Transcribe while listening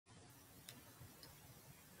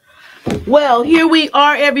Well, here we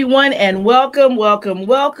are, everyone, and welcome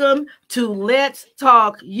to Let's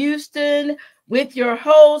Talk Houston with your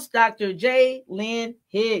host, Dr. J. Lynn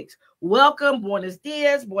Hicks. Welcome, buenos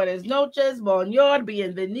dias, buenas noches, bonjour,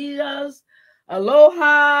 bienvenidos,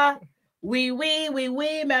 aloha, oui,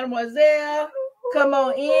 mademoiselle. Come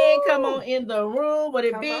on in the room. What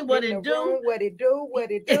it be, what it do. What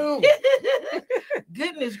it do.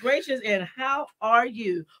 Goodness gracious, and how are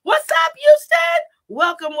you? What's up, Houston?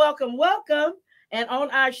 Welcome. And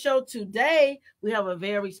on our show today, we have a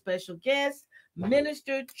very special guest,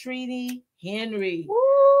 Minister Trennie Henry. Woo!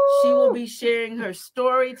 She will be sharing her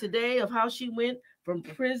story today of how she went from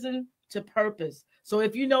prison to purpose. So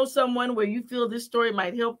if you know someone where you feel this story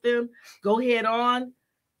might help them, go ahead on,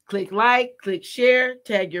 click like, click share,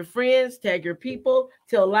 tag your friends, tag your people,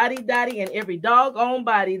 tell Lottie Dottie and every doggone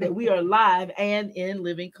body that we are live and in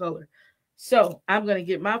living color. So I'm going to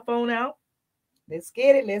get my phone out. Let's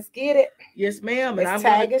get it. Yes, ma'am. Let's and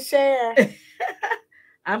tag and share.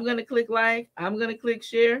 I'm going to click like. I'm going to click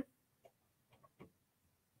share.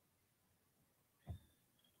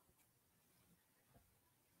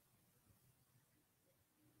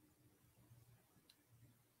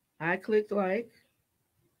 I clicked like.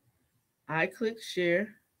 I clicked share.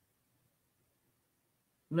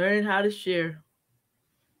 Learn how to share.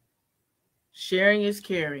 Sharing is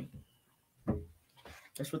caring.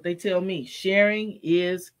 That's what they tell me. Sharing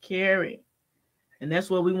is caring. And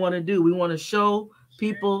that's what we want to do. We want to show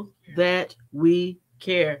people that we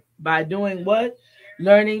care. By doing what?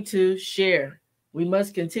 Learning to share. We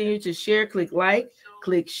must continue to share. Click like,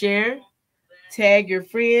 click share. Tag your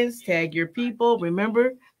friends, tag your people.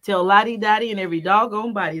 Remember, tell Lottie Dottie and every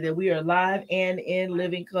doggone body that we are live and in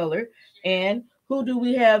living color. And who do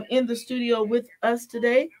we have in the studio with us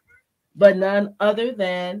today? But none other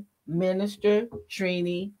than Minister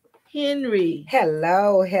Trennie Henry.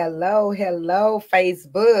 Hello,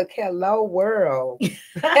 Facebook. Hello, world.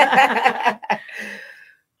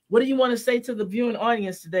 What do you want to say to the viewing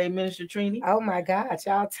audience today, Minister Trennie? Oh my God,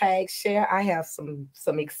 y'all tag, share. I have some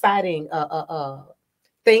exciting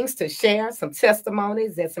things to share, some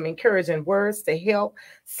testimonies and some encouraging words to help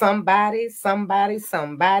somebody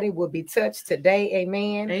will be touched today.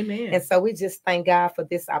 Amen. And so we just thank God for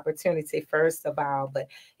this opportunity, first of all. But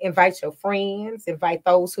invite your friends, invite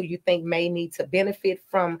those who you think may need to benefit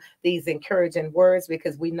from these encouraging words,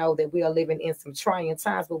 because we know that we are living in some trying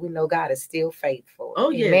times, but we know God is still faithful.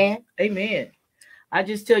 Oh, yeah. Amen. I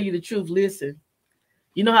just tell you the truth. Listen,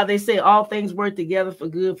 you know how they say all things work together for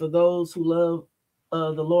good for those who love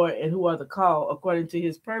the Lord and who are the call according to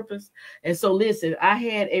his purpose. And so listen, I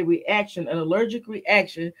had an allergic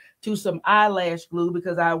reaction to some eyelash glue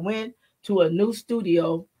because I went to a new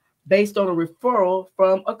studio based on a referral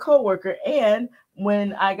from a coworker. And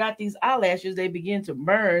when I got these eyelashes, they began to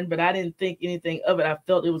burn, but I didn't think anything of it. I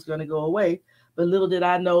felt it was going to go away. But little did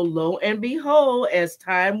I know, lo and behold, as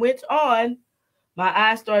time went on, my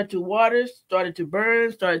eyes started to water, started to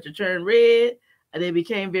burn, started to turn red. And they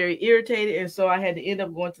became very irritated. And so I had to end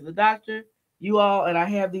up going to the doctor, and I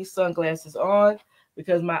have these sunglasses on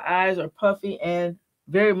because my eyes are puffy and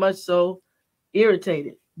very much so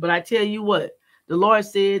irritated. But I tell you what, the Lord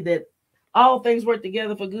said that all things work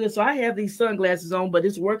together for good. So I have these sunglasses on, but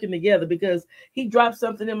it's working together because he dropped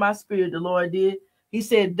something in my spirit, the Lord did. He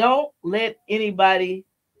said, don't let anybody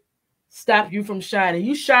stop you from shining.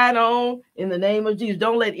 You shine on in the name of Jesus.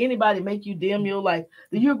 Don't let anybody make you dim your life.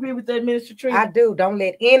 Do you agree with that, Minister Trennie? I do. Don't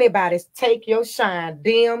let anybody take your shine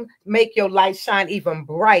dim. Make your light shine even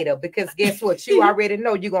brighter, because guess what? You already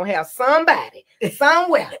know you're going to have somebody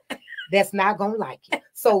somewhere that's not going to like you.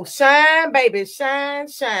 So shine, baby, shine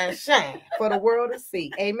for the world to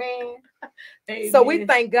see. Amen. Amen. So we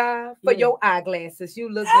thank God for your eyeglasses. You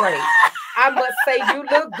look great. I must say, you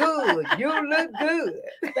look good. You look good.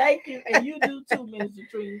 Thank you. And you do too, Minister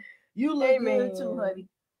Trennie. You look good too, honey.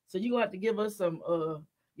 So you're going to have to give us some,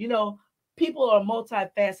 people are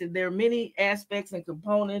multifaceted. There are many aspects and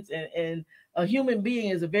components, and a human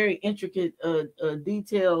being is a very intricate,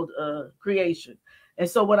 detailed creation. And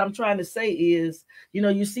so what I'm trying to say is,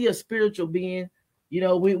 you see a spiritual being,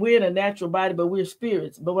 we're in a natural body, but we're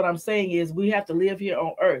spirits. But what I'm saying is we have to live here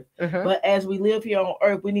on earth. But as we live here on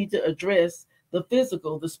earth, we need to address the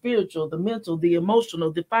physical, the spiritual, the mental, the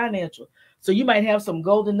emotional, the financial. So you might have some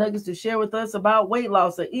golden nuggets to share with us about weight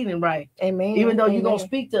loss or eating right. Amen. Even though you're going to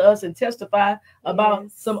speak to us and testify about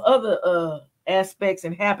some other aspects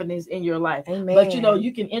and happenings in your life. Amen. But you know,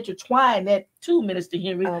 you can intertwine that too, Minister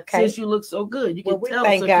Henry, since you look so good. You can tell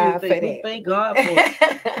us a few things. We thank God for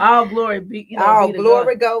it. All glory be, all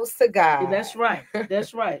glory goes to God. That's right.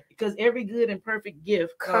 That's right. Because every good and perfect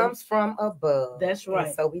gift comes from above. That's right.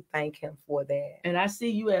 And so we thank him for that. And I see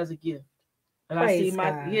you as a gift. And Praise I see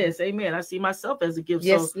my God. Yes, amen. I see myself as a gift.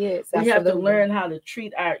 Yes, so yes. We have to learn how to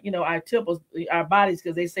treat our, our temples, our bodies,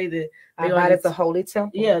 because they say that our body is a holy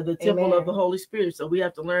temple. Yeah, the temple of the Holy Spirit. So we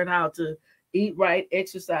have to learn how to eat right,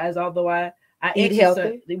 exercise. Although I eat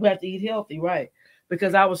healthy. We have to eat healthy, right?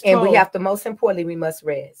 Because I was told, and we have to, most importantly, we must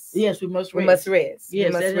rest. Yes, we must rest. We must rest.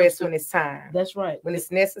 Yes, we must rest when it's time. That's right. When it's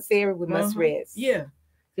necessary, we must rest. Yeah.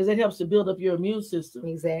 Because it helps to build up your immune system.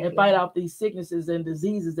 Exactly. And fight off these sicknesses and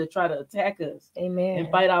diseases that try to attack us. Amen. And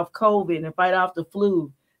fight off COVID and fight off the flu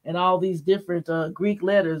and all these different Greek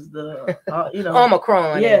letters, the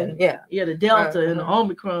Omicron. Yeah, the Delta and the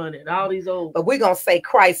Omicron and all these old. But we're gonna say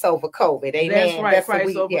Christ over COVID. Amen. That's right. That's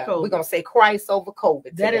Christ over COVID. We're gonna say Christ over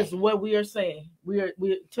COVID. That is what we are saying. We're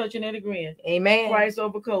touching and agreeing. Amen. Christ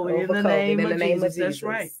over COVID in the name of Jesus. That's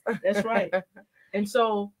right. That's right. And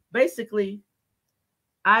so basically,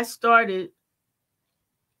 I started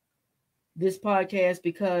this podcast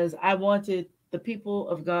because I wanted the people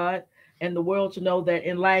of God and the world to know that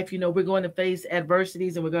in life, we're going to face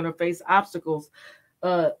adversities and we're going to face obstacles,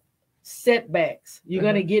 setbacks. You're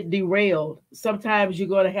going to get derailed. Sometimes you're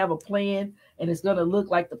going to have a plan and it's going to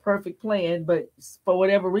look like the perfect plan, but for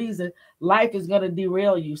whatever reason, life is going to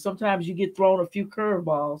derail you. Sometimes you get thrown a few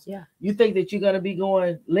curveballs. Yeah. You think that you're going to be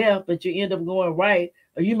going left, but you end up going right,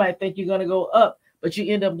 or you might think you're going to go up, but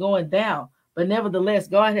you end up going down. But nevertheless,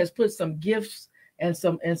 God has put some gifts and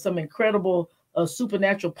some incredible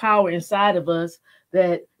supernatural power inside of us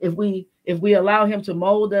that if we allow him to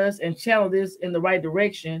mold us and channel this in the right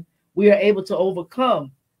direction, we are able to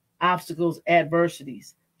overcome obstacles,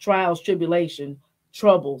 adversities, trials, tribulation,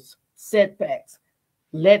 troubles, setbacks,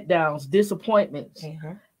 letdowns, disappointments.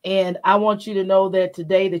 And I want you to know that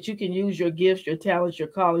today that you can use your gifts, your talents, your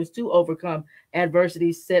callings to overcome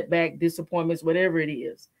adversities, setback, disappointments, whatever it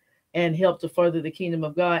is, and help to further the kingdom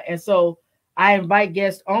of God. And so I invite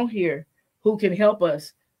guests on here who can help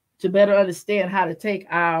us to better understand how to take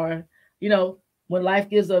our, when life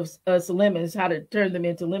gives us lemons, how to turn them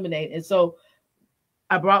into lemonade. And so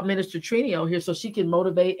I brought Minister Trennie on here so she can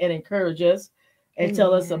motivate and encourage us and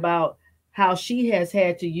tell us about how she has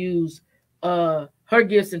had to use her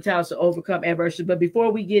gifts and talents to overcome adversity. But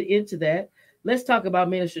before we get into that, let's talk about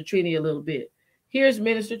Minister Trennie a little bit. Here's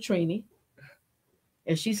Minister Trennie,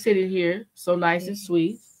 and she's sitting here so nice and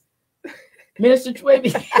sweet. Minister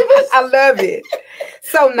Trennie. I love it.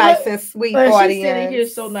 So nice and sweet, audience. She's sitting here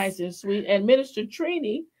so nice and sweet. And Minister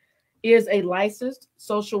Trennie is a licensed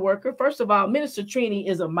social worker. First of all, Minister Trennie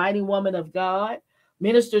is a mighty woman of God.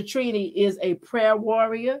 Minister Trennie is a prayer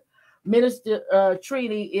warrior. Minister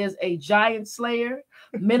Trennie is a giant slayer.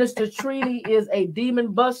 Minister Trennie is a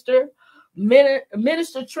demon buster.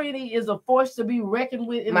 Minister Trennie is a force to be reckoned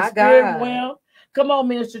with in the spirit realm. Come on,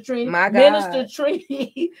 Minister Trennie. Minister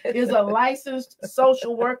Trennie is a licensed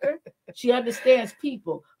social worker. She understands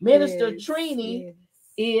people. Minister Trennie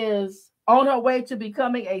is on her way to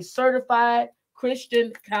becoming a certified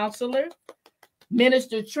Christian counselor.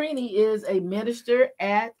 Minister Trennie is a minister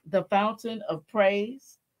at the Fountain of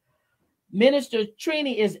Praise. Minister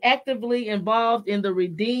Trennie is actively involved in the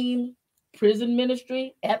Redeemed Prison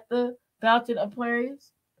Ministry at the Fountain of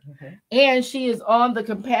Praise. And she is on the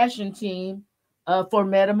compassion team for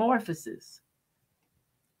Metamorphosis,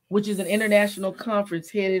 which is an international conference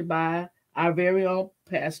headed by our very own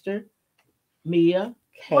pastor, Mia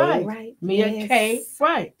K. Mia K.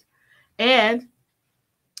 Right. And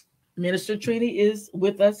Minister Trennie is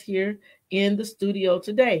with us here in the studio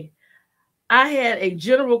today. I had a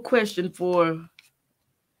general question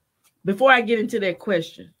before I get into that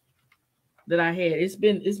question that I had. It's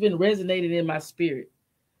been resonating in my spirit.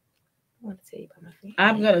 I want to tell you about my family.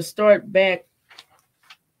 I'm going to start back.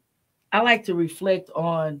 I like to reflect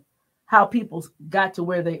on how people got to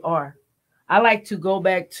where they are. I like to go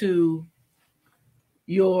back to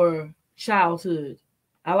your childhood.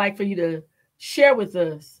 I like for you to share with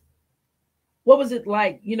us, what was it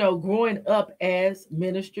like, growing up as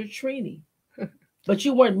Minister Trennie? But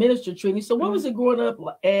you weren't Minister Trennie. So what was it growing up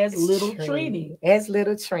as little Trennie? As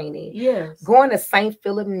little Trennie. Yes. Going to St.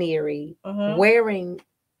 Philip Neri, wearing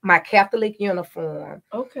my Catholic uniform.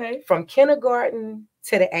 Okay. From kindergarten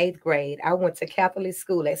to the 8th grade, I went to Catholic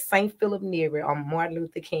school at St. Philip Neri on Martin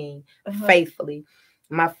Luther King, faithfully.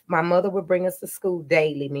 My mother would bring us to school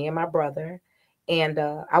daily, me and my brother. And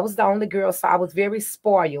I was the only girl, so I was very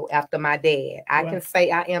spoiled after my dad. I can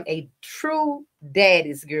say I am a true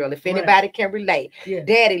daddy's girl, if anybody can relate.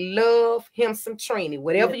 Daddy loved him some Trennie.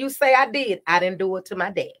 Whatever you say I did, I didn't do it to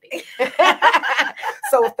my daddy.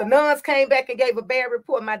 So if the nuns came back and gave a bad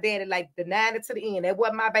report, my daddy like denied it to the end. That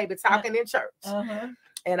wasn't my baby talking in church.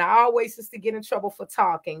 And I always used to get in trouble for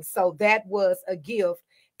talking. So that was a gift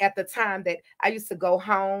at the time that I used to go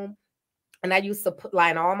home. And I used to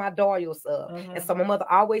line all my doors up. And so my mother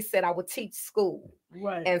always said I would teach school.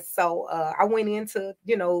 And so I went into,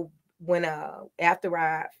 you know, when after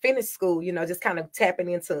I finished school, you know, just kind of tapping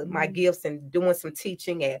into my gifts and doing some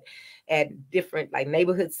teaching at different like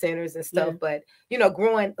neighborhood centers and stuff. But, you know,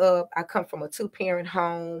 growing up, I come from a 2-parent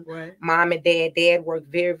home. Mom and dad. Dad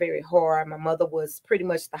worked very, very hard. My mother was pretty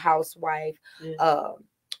much the housewife.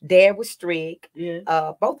 Dad was strict.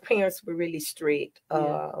 Both parents were really strict.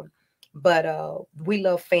 But we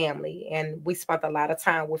love family, and we spent a lot of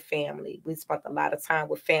time with family.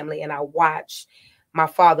 And I watched my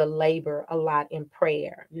father labor a lot in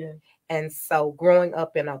prayer. And so growing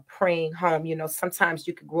up in a praying home, you know, sometimes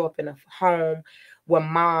you could grow up in a home where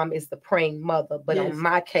mom is the praying mother. But in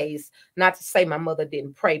my case, not to say my mother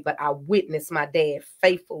didn't pray, but I witnessed my dad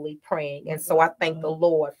faithfully praying. And so I thank the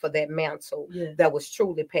Lord for that mantle that was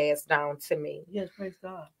truly passed down to me. Praise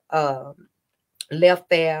God. Left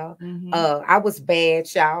there. I was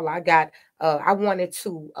bad, y'all. I wanted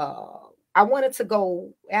to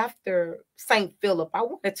go after St. Philip. I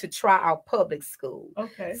wanted to try out public school.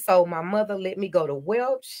 So my mother let me go to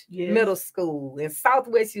Welch Middle School in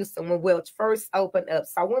Southwest Houston when Welch first opened up.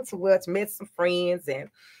 So I went to Welch, met some friends, and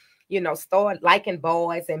you know, started liking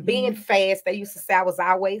boys and being fast. They used to say I was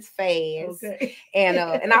always fast. And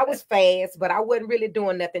I was fast, but I wasn't really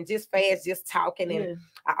doing nothing, just fast, just talking. And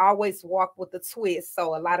I always walked with a twist.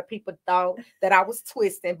 So a lot of people thought that I was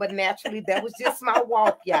twisting, but naturally that was just my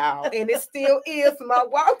walk, y'all. And it still is my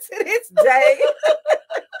walk to this day.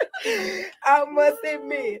 I must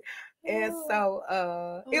admit. And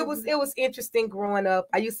so it was interesting growing up.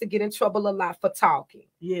 I used to get in trouble a lot for talking.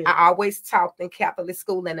 I always talked in Catholic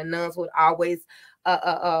school, and the nuns would always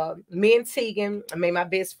me and Tegan, I mean my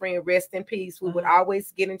best friend, rest in peace, we would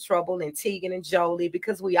always get in trouble, and Tegan and Jolie,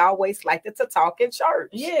 because we always liked to talk in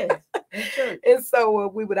church. In church. And so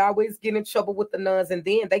we would always get in trouble with the nuns, and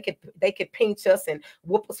then they could pinch us and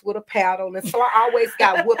whoop us with a paddle. And so I always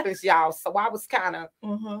got whoopings, y'all. So I was kind of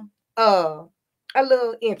a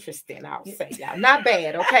little interesting, I'll say, y'all. Not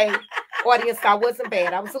bad, okay? Audience, I wasn't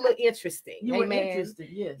bad. I was a little interesting. You were interested,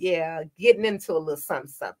 yes. Yeah, getting into a little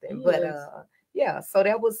something. But yeah, so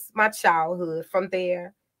that was my childhood. From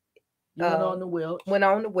there, you went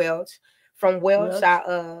on to Welch. From Welch,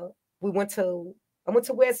 I went to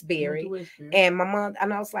Westbury. And my mom,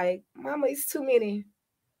 and I was like, Mama, it's too many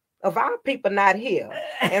of our people not here.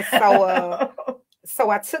 And so so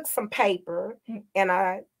I took some paper and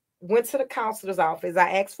I went to the counselor's office.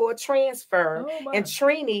 I asked for a transfer, and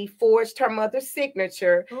Trennie forged her mother's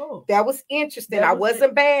signature. That was interesting. I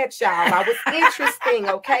wasn't bad, y'all. I was interesting,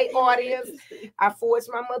 okay, audience? I forged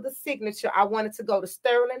my mother's signature. I wanted to go to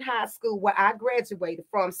Sterling High School, where I graduated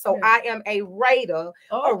from. So I am a Raider.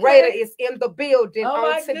 A Raider is in the building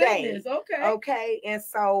on today. Okay. And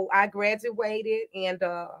so I graduated and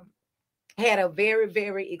had a very,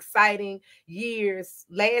 very exciting years.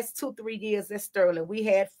 Last 2-3 years at Sterling, we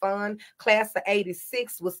had fun. Class of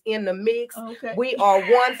 '86 was in the mix. We are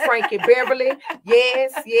one. Frankie Beverly.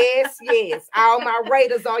 Yes. All my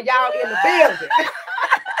Raiders are y'all in the building.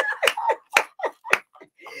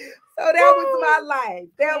 So that was my life.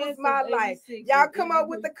 That was my life. Y'all come up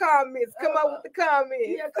with the comments. Come up with the comments.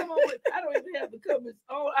 Yeah, come on with. I don't even have the comments.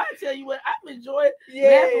 Oh, I tell you what, I've enjoyed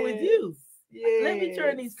laughing with you. Let me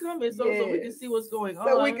turn these comments on so we can see what's going on.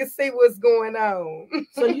 So we can see what's going on.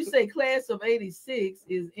 So you say class of '86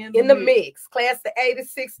 is in the mix. Class of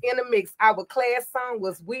 '86 in the mix. Our class song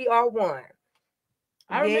was "We Are One."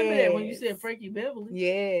 I remember that when you said Frankie Beverly.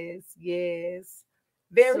 Yes.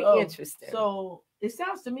 Very interesting. So it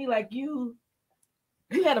sounds to me like you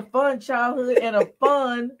had a fun childhood and a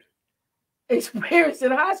fun experience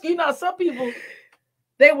in high school. You know, some people,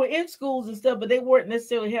 they were in schools and stuff, but they weren't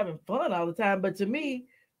necessarily having fun all the time. But to me,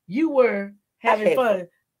 you were having fun.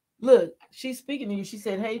 Look, she's speaking to you. She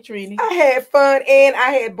said, "Hey, Trennie." I had fun and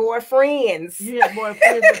I had boyfriends. You had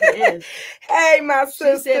boyfriends at the end. Hey, my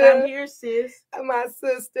sister. She said, "I'm here, sis." My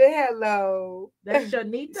sister, hello. That's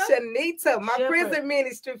Shanita? Shanita, my prison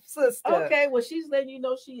ministry sister. Okay, well, she's letting you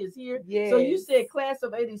know she is here. Yes. So you said class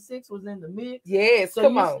of '86 was in the mix. Yes, so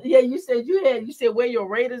come on. Yeah, you said where your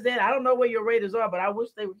Raiders at. I don't know where your Raiders are, but I wish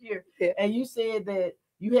they were here. Yeah. And you said that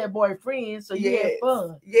You had boyfriends, so you had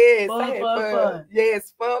fun. Yes, fun, I had fun.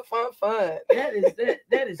 Yes, fun.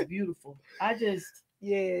 That is beautiful.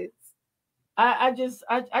 Yes. I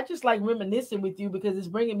just like reminiscing with you because it's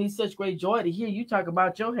bringing me such great joy to hear you talk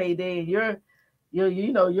about your heyday and your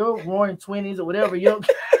your roaring 20s or whatever.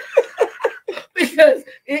 Because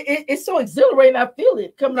it's so exhilarating. I feel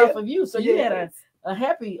it coming off of you. So you had a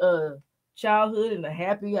happy childhood and a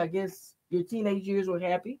happy, I guess your teenage years were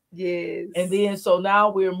happy. Yes. And then so now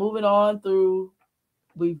we're moving on through.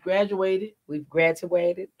 We've graduated.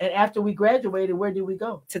 And after we graduated, where did we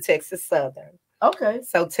go? To Texas Southern. Okay.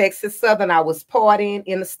 So Texas Southern, I was partying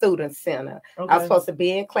in the student center. Okay. I was supposed to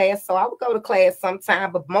be in class, so I would go to class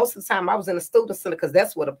sometime, but most of the time I was in the student center because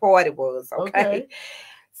that's where the party was. Okay.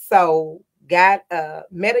 So met a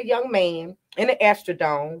young man in the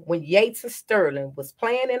Astrodome when Yates and Sterling was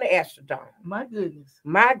playing in the Astrodome. My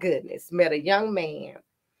goodness. Met a young man.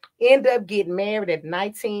 End up getting married at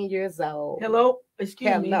 19 years old. Hello.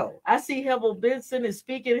 Excuse me. I see Hevel Benson is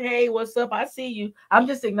speaking. Hey, what's up? I see you. I'm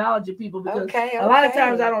just acknowledging people because a lot of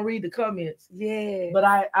times I don't read the comments. Yeah.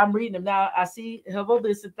 But I'm reading them now. I see Hevel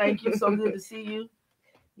Benson. Thank you. So good to see you.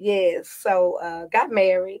 Yes. So got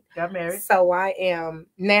married. So I am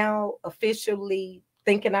now officially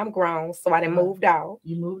thinking I'm grown. So I done moved out.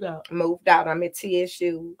 You moved out. Moved out. I'm at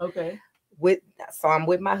TSU. Okay. So I'm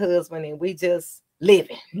with my husband and we just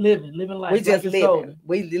living life. We just living. Golden.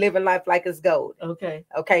 We living life like it's gold.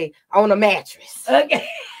 Okay. On a mattress. Okay.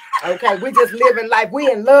 We just living life.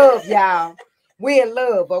 We in love, y'all. We in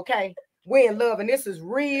love. Okay. We in love, and this is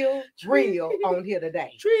real on here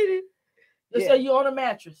today. Treated. Yeah. So you on a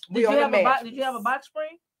mattress? Did you have a box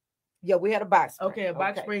spring? Yeah, we had a box spring. Okay, a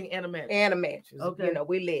box spring and a mattress. Okay.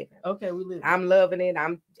 We living. Okay, we living. I'm loving it.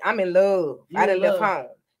 I'm in love. I done left home.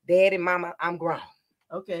 Daddy, mama, I'm grown.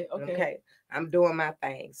 Okay. I'm doing my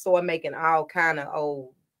thing. So I'm making all kind of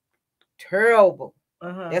terrible.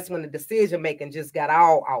 That's when the decision making just got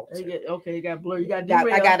all out. You got blurred. You got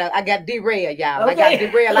derailed. I got derailed, y'all. I got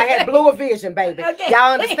derailed. I had blue vision, baby.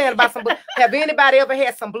 Y'all understand about some? Have anybody ever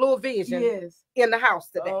had some blue vision? Yes. In the house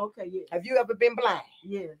today. Yes. Have you ever been blind?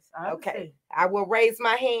 Yes. Okay. I will raise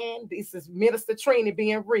my hand. This is Minister Trennie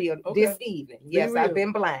being real this evening. Yes, I've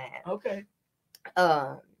been blind. Okay.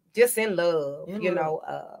 Just in love,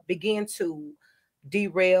 begin to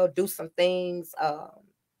derail, do some things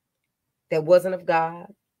that wasn't of God,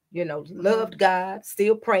 loved God,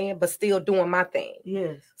 still praying, but still doing my thing.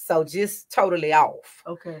 Yes. So just totally off.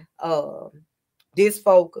 Okay.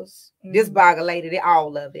 Disfocus, disbogulated,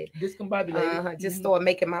 all of it. Discombobulated. Just start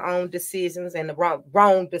making my own decisions and the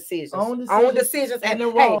wrong decisions. Own decisions and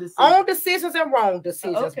wrong decisions. Own decisions and wrong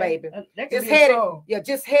decisions, baby.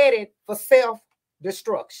 Just headed for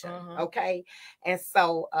self-destruction. Okay. And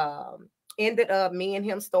so ended up me and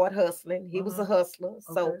him start hustling. He was a hustler.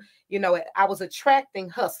 So, I was attracting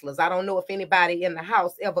hustlers. I don't know if anybody in the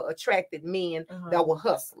house ever attracted men that were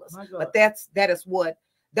hustlers. But that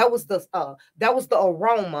was the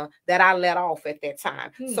aroma that I let off at that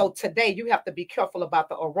time. So today you have to be careful about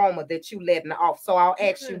the aroma that you letting off. So I'll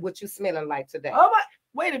ask you what you smelling like today. Oh my,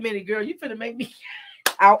 wait a minute, girl. You finna make me.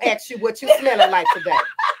 I'll ask you what you smelling like today.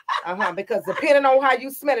 Because depending on how you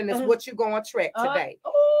smelling is what you're gonna attract today.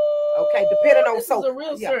 Okay, depending on this is a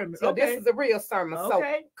real sermon. So this is a real sermon. So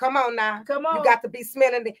come on now. Come on. You got to be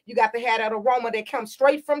smelling it. You got to have that aroma that comes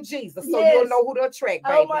straight from Jesus. So you'll know who to attract,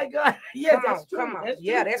 baby. Oh my God. Yes, come on.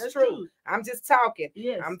 That's true. I'm just talking.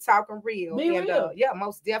 Yes. I'm talking real. Real.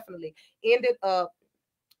 Most definitely. Ended up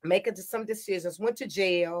making some decisions. Went to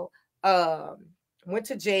jail.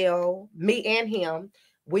 Me and him.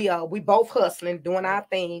 We both hustling, doing our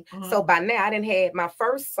thing. So by now I didn't have my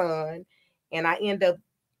first son, and I end up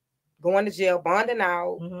going to jail, bonding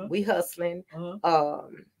out. We hustling.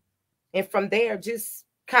 And from there, just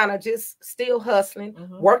still hustling,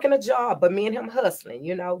 working a job, but me and him hustling,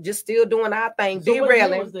 just still doing our thing, so derailing.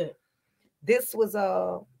 What year was that? This was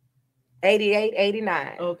 88,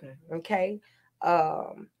 89. Okay.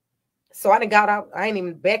 So I done got out. I ain't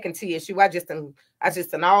even back in TSU. I just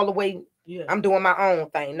done all the way. Yeah. I'm doing my own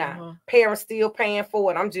thing now. Parents still paying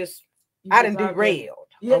for it. I done derailed.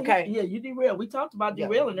 Yeah, okay. You derailed. We talked about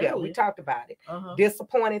derailing earlier. Yeah, we talked about it.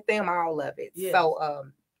 Disappointed them, all of it. Yes. So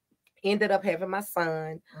ended up having my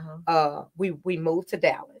son. We moved to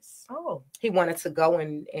Dallas. Oh. He wanted to go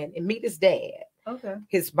and meet his dad. Okay.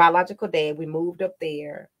 His biological dad. We moved up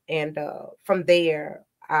there. And from there,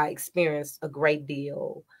 I experienced a great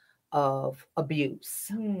deal of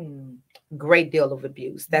abuse. Great deal of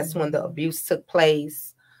abuse. That's when the abuse took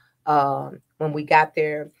place. When we got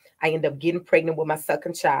there, I ended up getting pregnant with my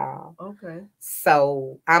second child. Okay.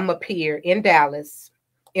 So I'm up here in Dallas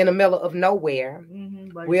in the middle of nowhere.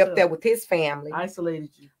 We're up there with his family.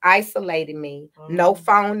 Isolated me. No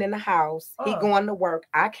phone in the house. He going to work.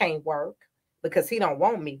 I can't work because he don't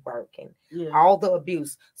want me working. All the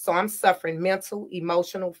abuse. So I'm suffering mental,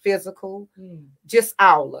 emotional, physical, just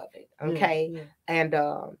all of it. Okay. And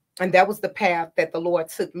that was the path that the Lord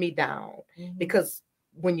took me down. Because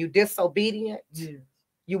when you're disobedient,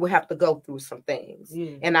 you will have to go through some things.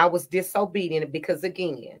 And I was disobedient because,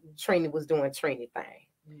 again, Trennie was doing Trennie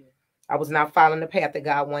thing. I was not following the path that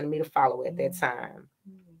God wanted me to follow at that time.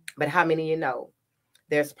 But how many of you know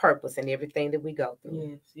there's purpose in everything that we go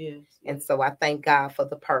through? And so I thank God for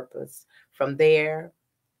the purpose. From there,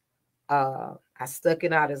 I stuck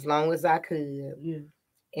it out as long as I could.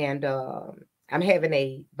 And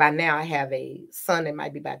by now I have a son that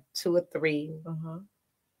might be about 2 or 3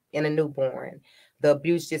 and a newborn. The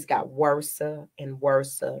abuse just got worse and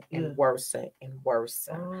worse and worse and worse.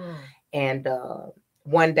 And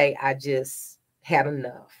one day I just had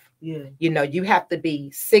enough. You know, you have to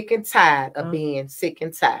be sick and tired of being sick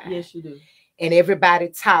and tired. Yes, you do. And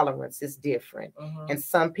everybody's tolerance is different. And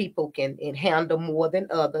some people can handle more than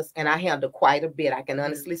others. And I handle quite a bit. I can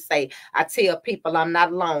honestly say, I tell people I'm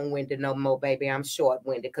not long-winded no more, baby. I'm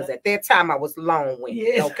short-winded. Because at that time I was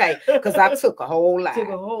long-winded. Okay. Because I took a whole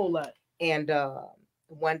lot. And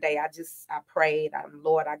one day I prayed,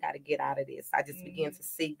 Lord, I got to get out of this. I just began to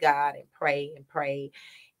seek God and pray.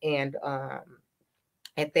 And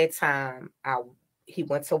at that time, he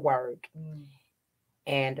went to work.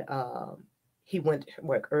 And he went to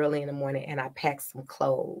work early in the morning, and I packed some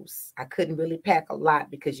clothes. I couldn't really pack a lot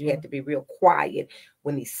because you had to be real quiet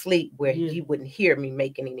when he sleep, where he wouldn't hear me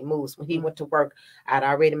making any moves. When he went to work, I'd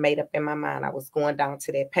already made up in my mind I was going down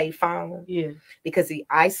to that payphone because he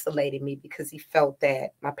isolated me, because he felt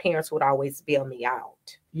that my parents would always bail me out.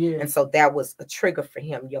 And so that was a trigger for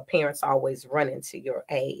him. Your parents always running to your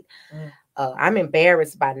aid. I'm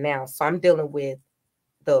embarrassed by now, so I'm dealing with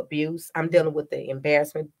the abuse. I'm dealing with the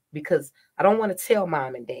embarrassment because I don't want to tell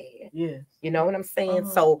mom and dad. You know what I'm saying?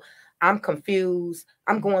 So I'm confused.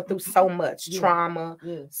 I'm going through so much trauma,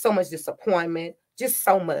 so much disappointment, just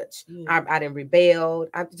so much. I done rebelled.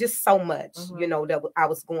 Just so much, you know, that I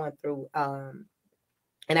was going through. And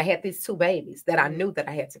I had these 2 babies that I knew that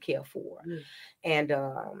I had to care for. And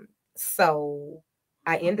so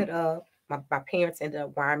I ended up, my parents ended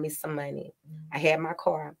up wiring me some money. I had my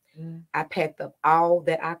car. I packed up all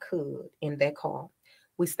that I could in that car.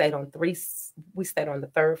 We stayed on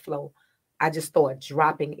the 3rd floor. I just started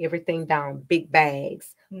dropping everything down, big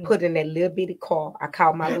bags, put in that little bitty car. I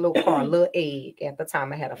called my little car Little Egg. At the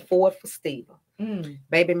time, I had a Ford Festiva.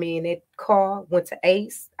 Baby, me in that car went to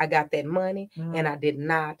Ace. I got that money, and I did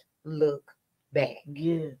not look back.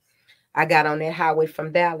 I got on that highway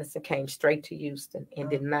from Dallas and came straight to Houston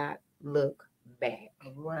and did not look back.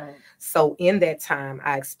 So in that time,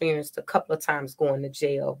 I experienced a couple of times going to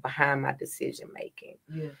jail behind my decision making.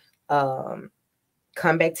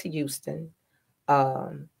 Come back to Houston.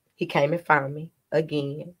 He came and found me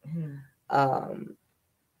again.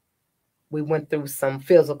 We went through some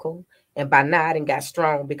physical, and by now I done got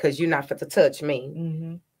strong because you're not fit to touch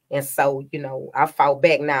me. And so, you know, I fought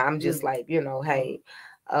back. Now I'm just like, you know, hey,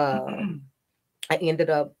 I ended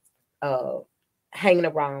up hanging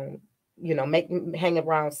around, you know, hanging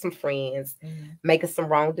around some friends, making some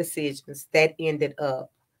wrong decisions that ended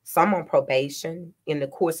up, some on probation in the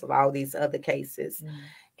course of all these other cases,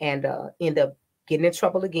 and end up getting in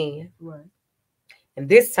trouble again. And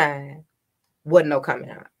this time, wasn't no coming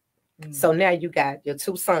out. So now you got your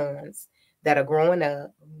 2 sons that are growing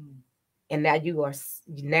up, and now you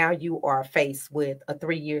are faced with a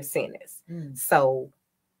 3-year sentence. So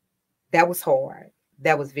that was hard.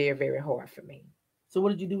 That was very, very hard for me. So what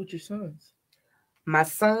did you do with your sons? My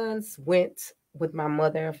sons went with my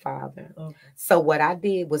mother and father. So what I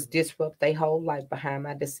did was disrupt their whole life behind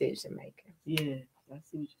my decision making. I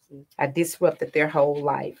see what you said. I disrupted their whole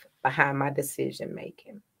life behind my decision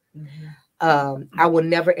making. I will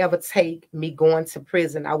never ever take me going to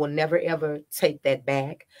prison. I will never ever take that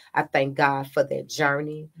back. I thank God for that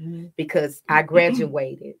journey because I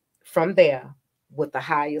graduated from there with the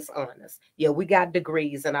highest honors. We got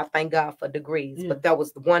degrees, and I thank God for degrees, but that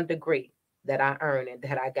was the one degree that I earned and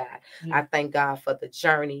that I got. I thank God for the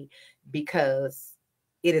journey because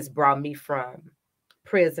it has brought me from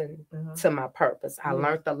prison to my purpose. I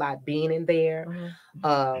learned a lot being in there.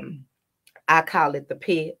 I call it the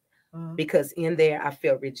pit because in there I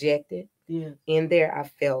felt rejected. In there I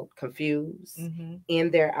felt confused.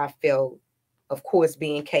 In there I felt of course,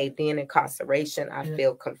 being caved in, incarceration. I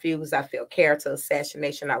feel confused. I feel character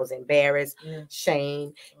assassination. I was embarrassed,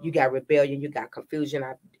 shame. You got rebellion. You got confusion,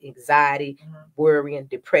 anxiety, worry, and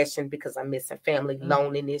depression because I'm missing family,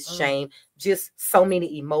 loneliness, shame. Just so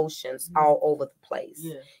many emotions all over the place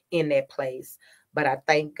in that place. But I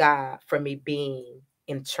thank God for me being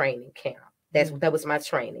in training camp. That was my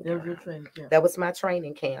training camp. That was my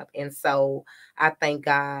training camp. And so I thank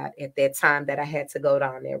God at that time that I had to go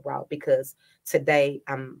down that route, because today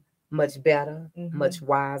I'm much better, much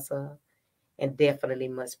wiser, and definitely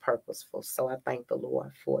much purposeful. So I thank the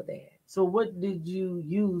Lord for that. So what did you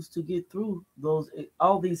use to get through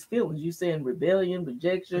all these feelings? You saying rebellion,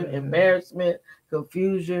 rejection, embarrassment,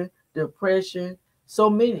 confusion, depression, so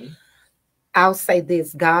many. I'll say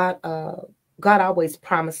this, God always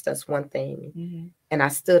promised us one thing, and I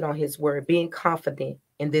stood on his word, being confident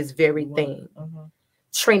in this very thing.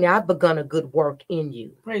 Trennie, I've begun a good work in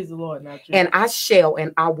you. Praise the Lord. And I shall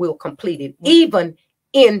and I will complete it, even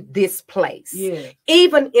in this place,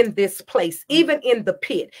 even in this place, even in the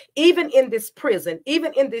pit, even in this prison,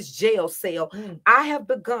 even in this jail cell. I have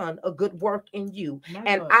begun a good work in you,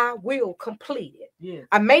 and I will complete it.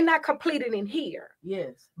 I may not complete it in here,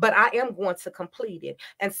 but I am going to complete it.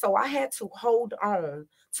 And so I had to hold on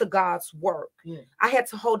to God's work. I had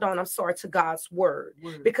to hold on, to God's word,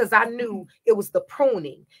 because I knew it was the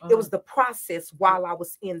pruning. It was the process while I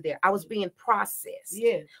was in there. I was being processed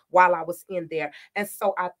while I was in there. And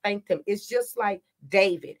so I thanked him. It's just like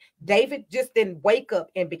David. David just didn't wake up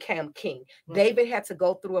and become king. David had to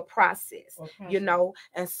go through a process, you know.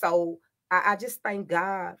 And so I just thank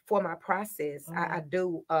God for my process. I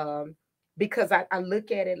do, because I look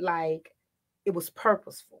at it like it was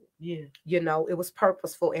purposeful. You know, it was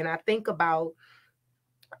purposeful. And I think about,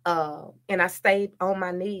 and I stayed on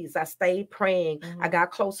my knees. I stayed praying. I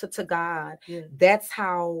got closer to God. That's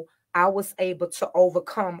how I was able to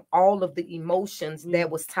overcome all of the emotions that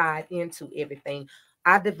was tied into everything.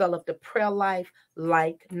 I developed a prayer life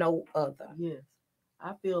like no other.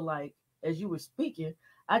 I feel like as you were speaking,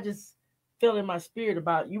 I just felt in my spirit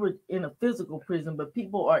about you were in a physical prison, but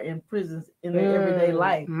people are in prisons in their everyday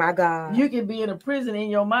life. My God. You can be in a prison in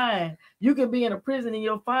your mind. You can be in a prison in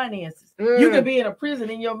your finances. You can be in a prison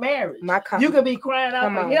in your marriage. You can be crying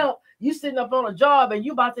out for help. You sitting up on a job and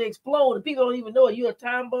you about to explode and people don't even know it. You're a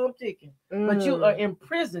time bomb ticking. But you are in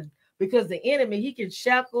prison because the enemy, he can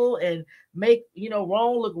shackle and make,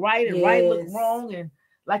 wrong look right and right look wrong. And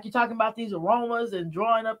like you're talking about these aromas and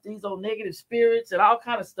drawing up these old negative spirits and all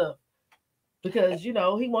kind of stuff. Because, he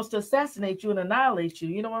wants to assassinate you and annihilate you.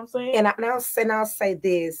 You know what I'm saying? And I'll say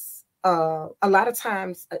this. A lot of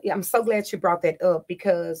times, I'm so glad you brought that up,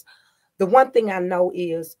 because the one thing I know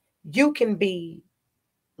is you could be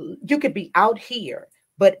out here,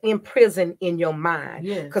 but in prison in your mind.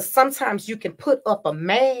 Because sometimes you can put up a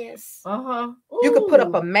mask. You can put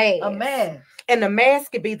up a mask. And the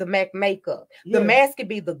mask could be the MAC makeup. The mask could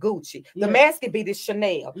be the Gucci. The mask could be the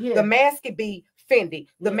Chanel. The mask could be Fendi.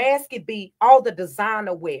 The mask could be all the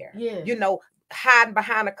designer wear. Hiding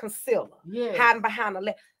behind a concealer. Hiding behind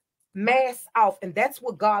a mask off. And that's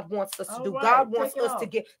what God wants us to do. God wants us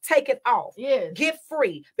to take it off. Get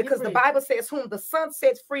free. Because the Bible says whom the Son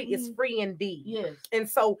sets free is free indeed. And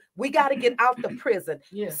so we got to get out the prison.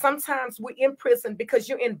 Sometimes we're in prison because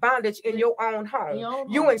you're in bondage in your own home.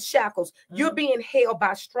 You're in shackles. You're being held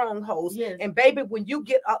by strongholds. And baby, when you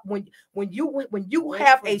get up, when you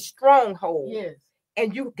have a stronghold,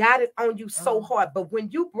 and you got it on you so hard. But when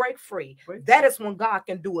you break free, that is when God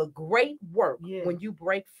can do a great work. When you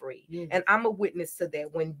break free. And I'm a witness to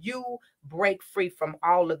that. When you break free from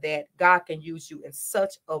all of that, God can use you in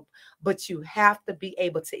such a, but you have to be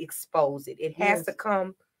able to expose it. It has to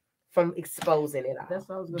come from exposing it all. That's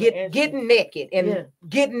what I was getting naked and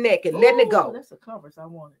getting naked. Letting it go. That's a conference I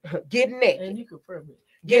wanted. Getting naked. And you confirm it.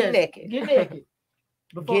 Get naked. Get naked.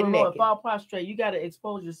 Before the Lord, fall prostrate. You got to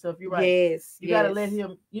expose yourself. You're right. You got to let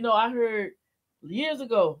him. I heard years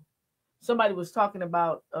ago somebody was talking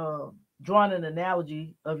about drawing an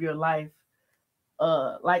analogy of your life,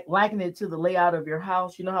 like likening it to the layout of your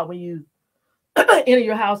house. You know how when you enter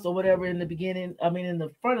your house or whatever in the beginning, in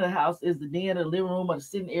the front of the house is the den or the living room or the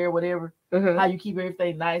sitting area, whatever. How you keep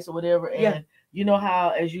everything nice or whatever. And you know how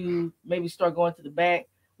as you maybe start going to the back,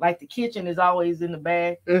 like the kitchen is always in the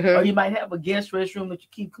back, or you might have a guest restroom that you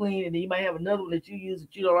keep clean, and then you might have another one that you use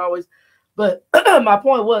that you don't always. But my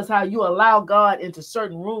point was how you allow God into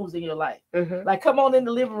certain rooms in your life. Like, come on in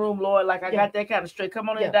the living room, Lord. Like, I got that kind of straight. Come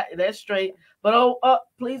on in, that's straight. But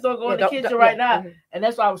please don't go in the kitchen right now. And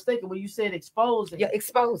that's what I was thinking when you said exposing. Yeah,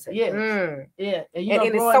 exposing. Yes. Yeah. And you know,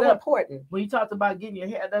 and it's so important. When you talked about getting your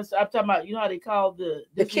hair, I'm talking about, you know how they call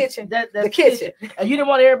the kitchen. That's the kitchen. And you didn't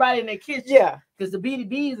want everybody in their kitchen. Yeah. Because the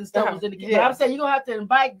BDBs and stuff was in the kitchen. But I'm saying you're going to have to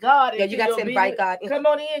invite God. Yeah, you got to invite God. Come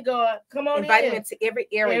on in, God. Come on invite him into every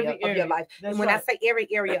area of your life. That's and when I say every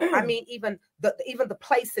area, I mean even the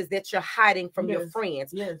places that you're hiding from your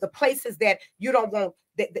friends. The places that you don't want,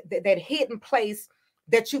 that hidden place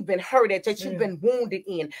that you've been hurt at, that you've been wounded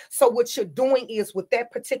in. So what you're doing is, with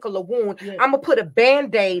that particular wound, I'm gonna put a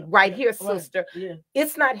Band-Aid right here, sister.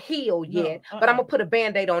 It's not healed yet, but I'm gonna put a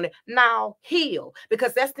Band-Aid on it. Now heal,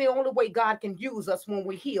 because that's the only way God can use us, when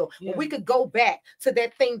we heal. When we could go back to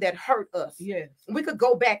that thing that hurt us. We could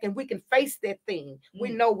go back and we can face that thing. We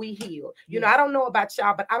know we healed. You know, I don't know about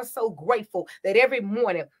y'all, but I'm so grateful that every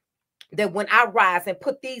morning, that when I rise and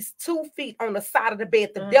put these 2 feet on the side of the bed,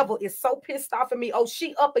 the devil is so pissed off at me. Oh,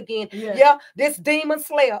 she up again. Yeah, this demon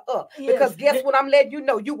slayer up. Because guess what? I'm letting you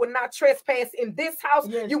know, you will not trespass in this house.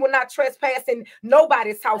 You will not trespass in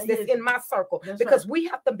nobody's house that's in my circle. Because we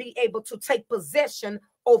have to be able to take possession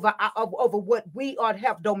over what we ought to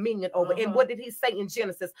have dominion over. And what did he say in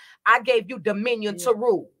Genesis? I gave you dominion to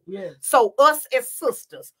rule. So us as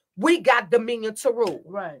sisters, we got dominion to rule.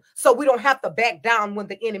 So we don't have to back down when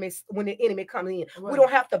the enemy comes in. We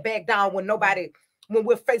don't have to back down when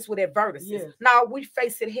we're faced with adversity. Now we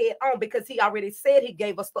face it head on, because he already said he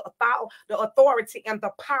gave us the authority and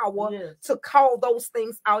the power to call those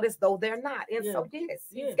things out as though they're not. And so he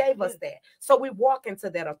gave us that. So we walk into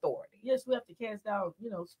that authority. Yes, we have to cast down,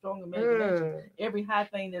 strong imagination. Every high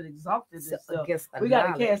thing that exalted itself. We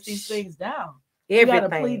got to cast these things down. We got to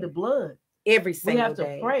plead the blood. Every single we have to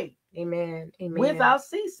day. Pray. Amen. Without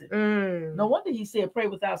ceasing. No wonder he said pray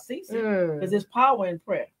without ceasing, because there's power in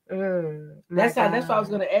prayer. That's what I was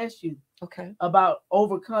going to ask you. About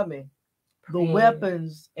overcoming the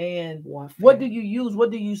weapons and warfare. What do you use? What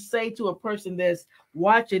do you say to a person that's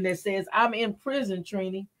watching that says, I'm in prison,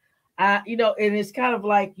 Trennie? And it's kind of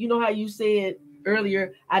like, how you said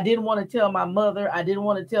earlier, I didn't want to tell my mother. I didn't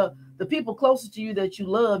want to tell the people closest to you that you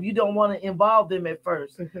love. You don't want to involve them at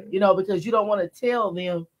first, because you don't want to tell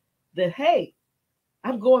them that, hey,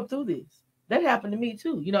 I'm going through this. That happened to me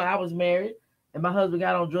too. I was married and my husband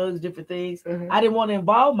got on drugs, different things. I didn't want to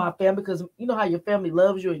involve my family, because you know how your family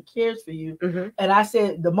loves you and cares for you. And I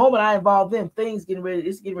said, the moment I involve them, it's getting ready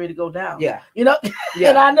to go down.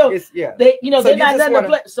 And I know they, so they're not nothing to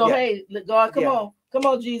play. So hey, God, come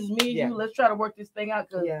on, Jesus, me and you, let's try to work this thing out,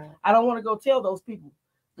 because I don't want to go tell those people.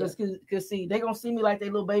 Because see, they're gonna see me like their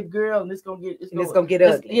little baby girl, and it's gonna get ugly. It's gonna get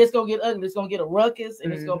ugly. It's gonna get a ruckus,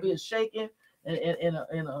 and it's gonna be a shaking and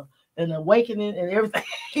an awakening and everything.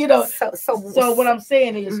 So what I'm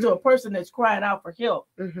saying is, to a person that's crying out for help,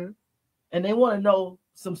 and they want to know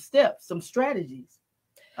some steps, some strategies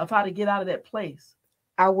of how to get out of that place.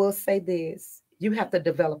 I will say this: you have to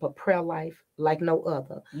develop a prayer life like no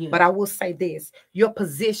other. But I will say this: your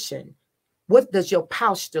position. What does your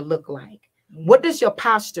posture look like? What does your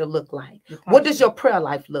posture look like? What does your prayer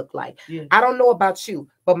life look like? I don't know about you,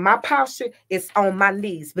 but my posture is on my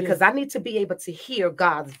knees, because I need to be able to hear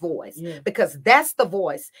God's voice, because that's the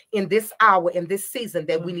voice in this hour, in this season,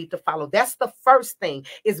 that we need to follow. That's the first thing,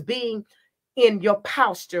 is being in your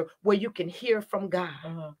posture where you can hear from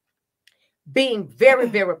God. Being very,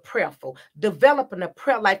 very prayerful, developing a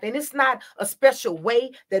prayer life. And it's not a special way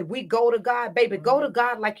that we go to God, baby. Go to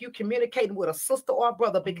God like you communicating with a sister or a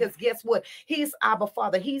brother, because guess what? He's Abba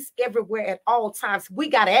Father. He's everywhere at all times. We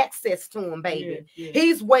got access to him, baby.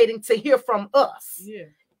 He's waiting to hear from us,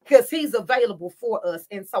 because he's available for us.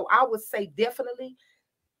 And so I would say, definitely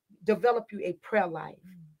develop you a prayer life.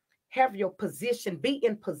 Have your position, be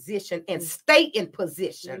in position, and stay in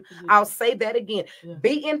position. I'll say that again.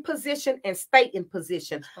 Be in position and stay in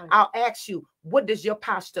position. I'll ask you, what does your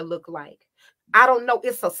posture look like? I don't know.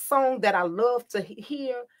 It's a song that I love to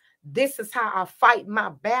hear. This is how I fight my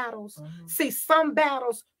battles. See, some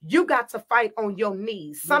battles you got to fight on your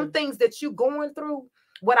knees. Some things that you're going through,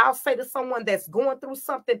 what I'll say to someone that's going through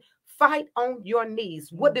something, fight on your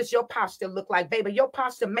knees. What does your posture look like, baby? Your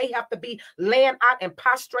posture may have to be laying out and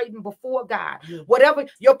prostrating before God. Whatever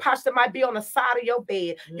your posture might be, on the side of your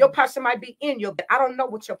bed, your posture might be in your bed. I don't know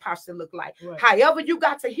what your posture look like. However, you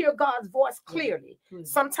got to hear God's voice clearly.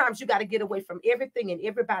 Sometimes you got to get away from everything and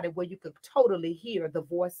everybody where you could totally hear the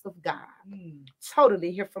voice of God.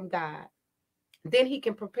 Totally hear from God. Then he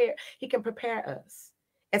can prepare us,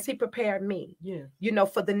 as he prepared me,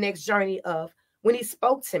 for the next journey of when he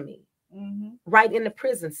spoke to me. Right in the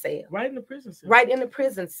prison cell. Right in the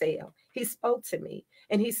prison cell, he spoke to me,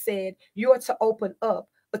 and he said, you are to open up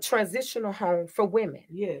a transitional home for women.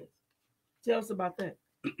 Yes. Tell us about that.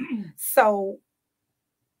 So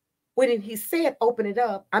when he said, open it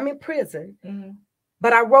up, I'm in prison,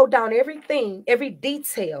 but I wrote down everything, every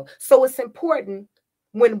detail. So it's important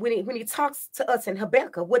when he talks to us in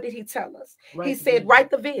Habakkuk, what did he tell us? He said, write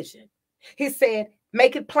the vision. He said,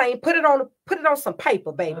 make it plain, put it on some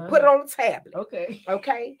paper, baby, put it on a tablet. Okay.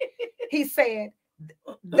 Okay. He said,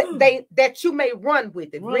 that you may run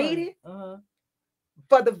with it. Read it.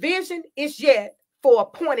 For the vision is yet for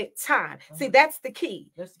appointed time. See, that's the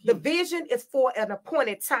key. The vision is for an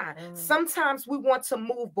appointed time. Sometimes we want to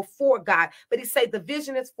move before God, but he said the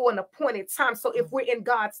vision is for an appointed time. So if we're in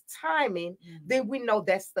God's timing, then we know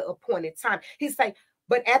that's the appointed time. He say,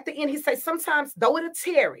 but at the end, he say, sometimes though it'll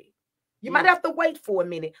tarry, you might have to wait for a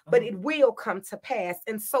minute, but it will come to pass.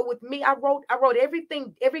 And so with me, I wrote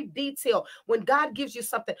everything, every detail. When God gives you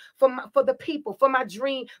something for the people, for my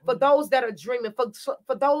dream, for those that are dreaming, for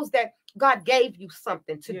those that God gave you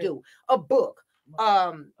something to do, a book,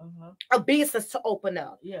 a business to open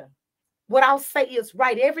up. Yeah. What I'll say is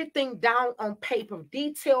write everything down on paper,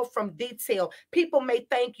 detail from detail. People may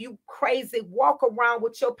think you crazy, walk around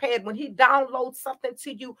with your pad. When he downloads something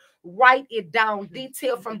to you, write it down,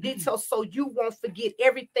 detail from detail, so you won't forget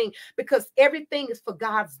everything, because everything is for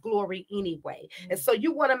God's glory anyway. And so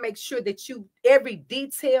you want to make sure that every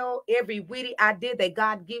detail, every witty idea that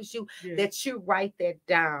God gives you, that you write that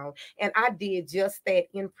down. And I did just that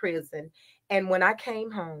in prison. And when I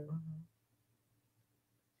came home,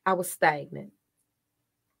 I was stagnant.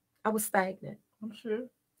 I'm sure.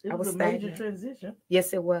 It was a major transition.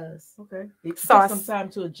 Yes, it was. Okay. It took some time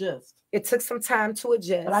to adjust. It took some time to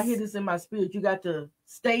adjust. But I hear this in my spirit. You got to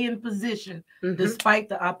stay in position despite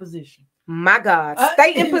the opposition. My God.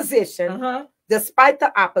 Stay in position despite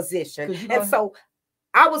the opposition. And so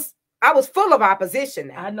I was full of opposition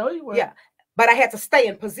now. I know you were. Yeah. But I had to stay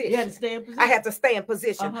in position. You had to stay in position. I had to stay in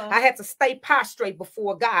position. I had to stay prostrate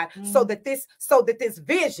before God so that this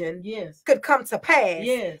vision could come to pass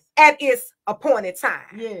at its appointed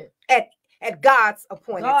time. At God's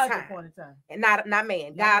appointed time. And not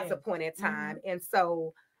man, God's appointed time. And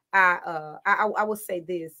so I will say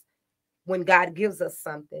this: when God gives us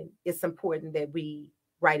something, it's important that we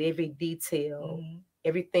write every detail,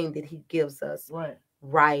 everything that he gives us. Right.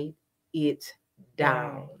 Write it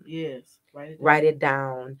down. Yes. Write it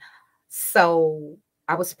down. So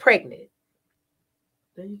I was pregnant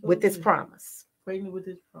with this promise. Pregnant with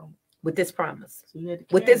this promise. With this promise. So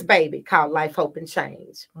with this baby called Life, Hope, and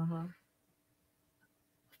Change.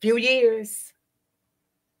 Few years.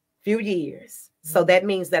 So that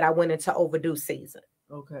means that I went into overdue season.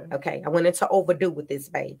 Okay. I went into overdue with this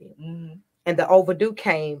baby. And the overdue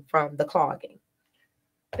came from the clogging.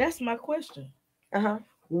 That's my question.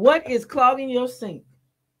 What is clogging your sink?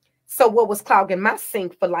 So what was clogging my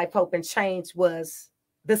sink for Life, Hope, and Change was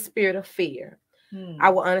the spirit of fear. I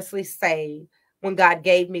will honestly say, when God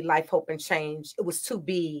gave me Life, Hope, and Change, it was too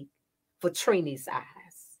big for Trennie's eyes.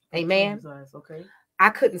 Amen. Okay.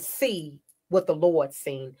 I couldn't see what the Lord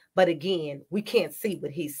seen, but again, we can't see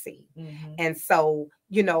what he see. And so,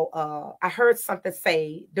 I heard something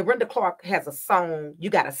say, Dorinda Clark has a song, you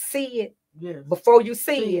got to see it before you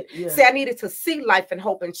see it. See, I needed to see Life and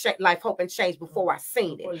Hope and Life, Hope, and Change before I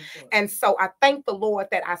seen it. And so I thank the Lord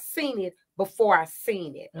that I seen it before I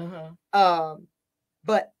seen it.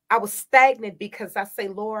 But I was stagnant because I say,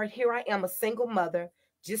 Lord, here I am, a single mother,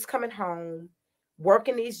 just coming home,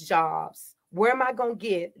 working these jobs. Where am I going to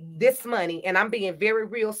get this money? And I'm being very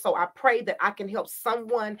real. So I pray that I can help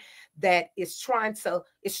someone that is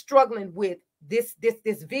struggling with this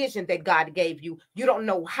vision that God gave you. You don't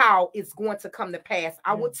know how it's going to come to pass.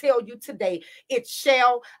 I will tell you today,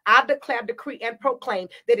 I declare, decree, and proclaim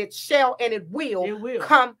that it shall and it will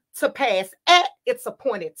come to pass at its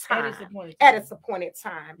appointed time. At its appointed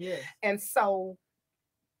time. And so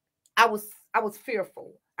I was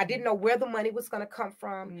fearful. I didn't know where the money was going to come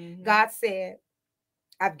from. God said,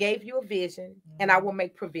 I've gave you a vision and I will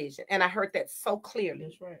make provision. And I heard that so clearly.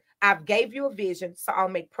 That's right. I've gave you a vision, so I'll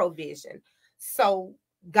make provision. So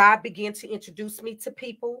God began to introduce me to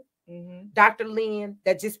people. Dr. Lynn,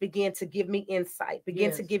 that just began to give me insight,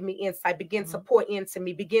 began to pour into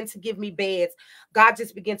me, begin to give me beds. God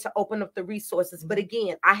just began to open up the resources. But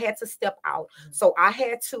again, I had to step out. So I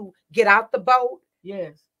had to get out the boat.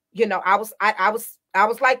 Yes. I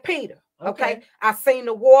was like Peter. Okay. I seen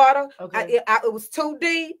the water. Okay. It was too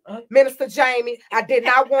deep. Minister Jamie, I did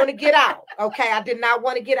not want to get out. Okay. I did not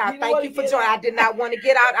want to get out. Thank you for joining. I did not want to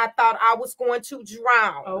get out. I thought I was going to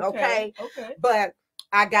drown. Okay. But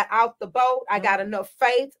I got out the boat. I got enough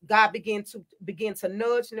faith. God began to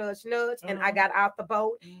nudge, and I got out the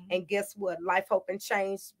boat. And guess what? Life, Hope, and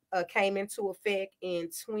Change came into effect in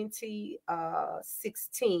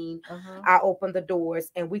 2016. I opened the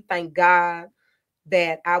doors, and we thank God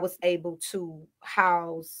that I was able to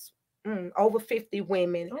house over 50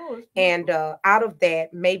 women. And out of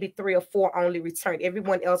that, maybe 3 or 4 only returned.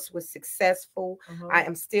 Everyone else was successful. I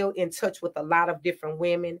am still in touch with a lot of different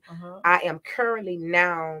women. I am currently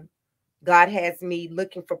now, God has me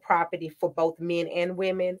looking for property for both men and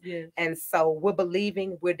women. And so we're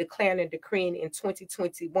believing, we're declaring and decreeing in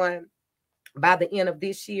 2021, by the end of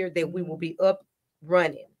this year, that we will be up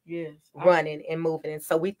running. Running and moving. And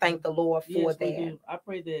so we thank the Lord for that. I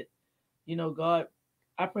pray that,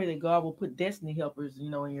 I pray that God will put destiny helpers,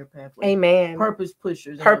 in your pathway. Amen. Purpose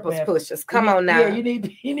pushers. Come on now. Yeah,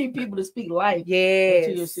 you need people to speak life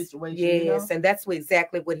into your situation. Yes, and that's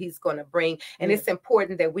exactly what He's going to bring. And it's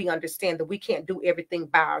important that we understand that we can't do everything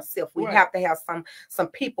by ourselves. We have to have some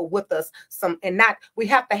people with us. We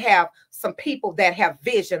have to have some people that have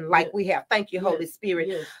vision like we have. Thank you, Holy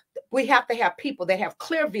Spirit. We have to have people that have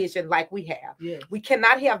clear vision like we have. We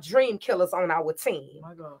cannot have dream killers on our team.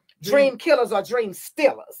 My God. Dream killers are dream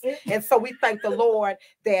stealers. And so we thank the Lord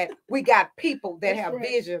that we got people that have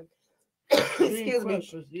vision. Excuse me.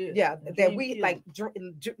 That we like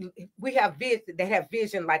we have vision, that have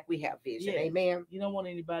vision like we have vision. Amen. You don't want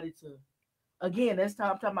anybody to, again, that's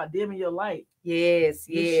time I'm talking about dimming your light. Yes.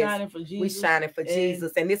 We're shining for Jesus. We're shining for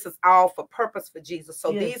Jesus. And this is all for purpose for Jesus.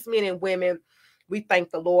 So these men and women, we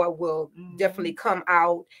thank the Lord, will definitely come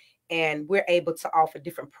out, and we're able to offer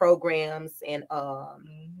different programs and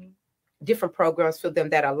different programs for them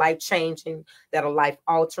that are life-changing, that are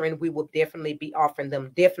life-altering. We will definitely be offering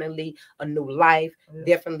them definitely a new life,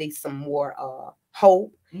 definitely some more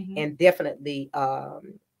hope, and definitely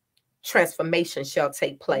transformation shall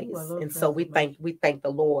take place. And so we thank the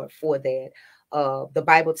Lord for that. The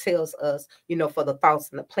Bible tells us, for the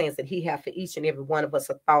thoughts and the plans that He has for each and every one of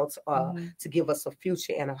us, are thoughts to give us a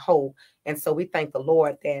future and a hope. And so we thank the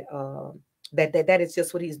Lord that that is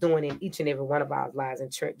just what He's doing in each and every one of our lives in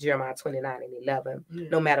Jeremiah 29:11.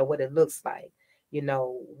 No matter what it looks like,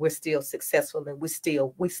 we're still successful, and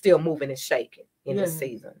we're still moving and shaking in this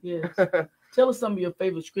season. Tell us some of your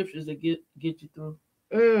favorite scriptures that get you through.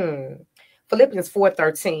 Philippians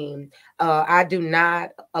 4:13. I do not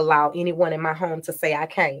allow anyone in my home to say I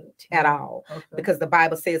can't at all, because the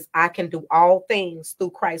Bible says I can do all things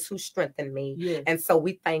through Christ who strengthened me. And so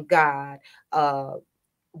we thank God.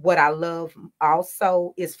 What I love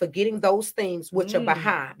also is forgetting those things which are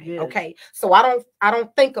behind. Okay, so I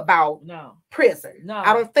don't think about prison.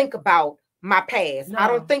 I don't think about my past. I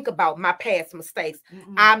don't think about my past mistakes.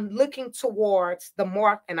 I'm looking towards the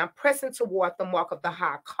mark, and I'm pressing toward the mark of the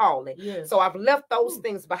high calling. So I've left those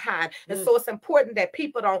things behind. And so it's important that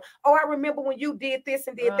people don't, I remember when you did this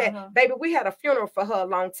and did that. Baby, we had a funeral for her a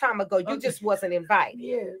long time ago. You just wasn't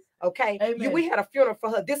invited. Okay. We had a funeral for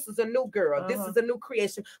her. This is a new girl. This is a new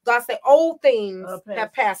creation. God said old things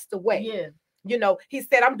have passed away. He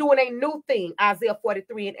said, I'm doing a new thing, Isaiah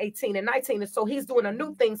 43:18 and 19. And so He's doing a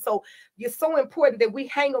new thing. So it's so important that we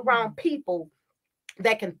hang around people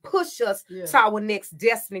that can push us to our next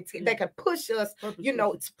destiny, that can push us,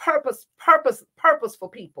 it's purposeful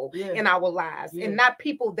people in our lives, and not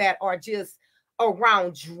people that are just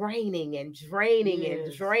around draining and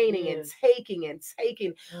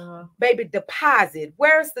taking. Baby, deposit.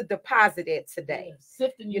 Where's the deposit at today?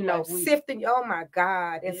 Sifting. Oh my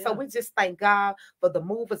God. And so we just thank God for the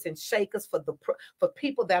movers and shakers, for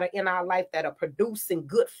people that are in our life that are producing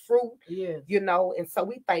good fruit. And so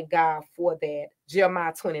we thank God for that.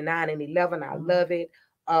 Jeremiah 29:11. I love it.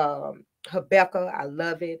 Habakkuk, I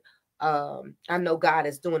love it. I know God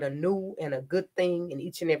is doing a new and a good thing in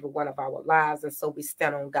each and every one of our lives. And so we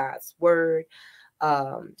stand on God's word.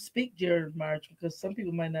 Speak Jeremiah, because some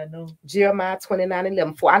people might not know. Jeremiah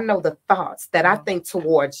 29:11. For I know the thoughts that I think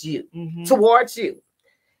towards you,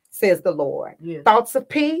 says the Lord. Thoughts of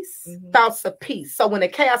peace, thoughts of peace. So when the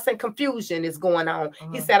chaos and confusion is going on,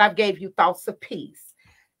 He said, I gave you thoughts of peace,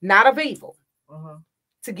 not of evil.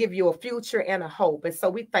 To give you a future and a hope. And so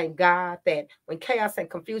we thank God that when chaos and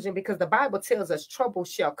confusion, because the Bible tells us trouble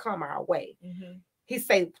shall come our way. He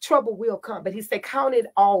said trouble will come, but He said count it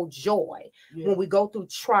all joy when we go through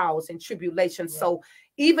trials and tribulations. So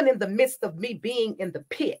even in the midst of me being in the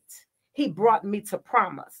pit, He brought me to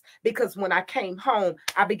promise, because when I came home,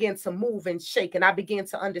 I began to move and shake, and I began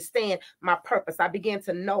to understand my purpose. I began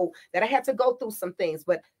to know that I had to go through some things,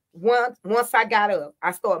 but once I got up,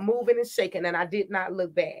 I started moving and shaking, and I did not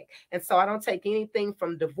look back. And so I don't take anything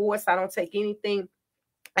from divorce. I don't take anything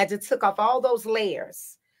I just took off all those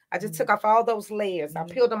layers. I just took off all those layers. I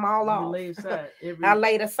peeled them all off. I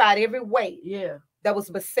laid aside every weight that was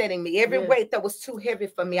besetting me, every weight that was too heavy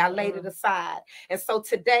for me. I laid it aside. And so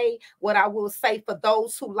today, what I will say for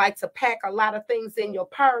those who like to pack a lot of things in your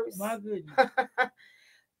purse, my goodness.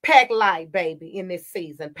 Pack light, baby, in this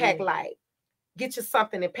season. Pack light. Get you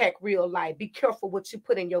something and pack real light. Be careful what you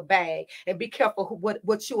put in your bag, and be careful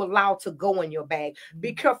what you allow to go in your bag.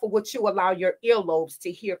 Be careful what you allow your earlobes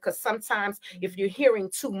to hear, because sometimes if you're hearing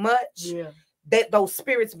too much, that those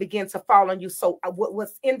spirits begin to fall on you. So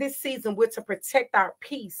what's in this season, we're to protect our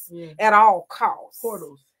peace at all costs.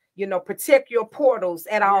 Portals. You know, protect your portals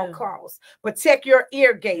at all costs. Protect your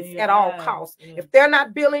ear gates at all costs. If they're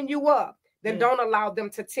not building you up, then don't allow them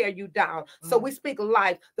to tear you down. So we speak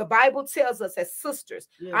life. The Bible tells us as sisters,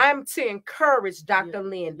 I'm to encourage Dr.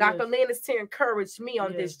 Lynn. Dr. Lynn is to encourage me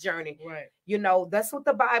on this journey. Right. You know, that's what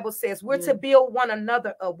the Bible says. We're to build one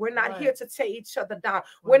another up. We're not here to tear each other down.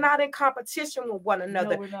 We're not in competition with one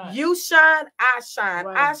another. No, you shine, I shine.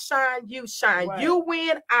 I shine, you shine. You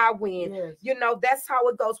win, I win. You know, that's how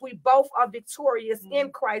it goes. We both are victorious in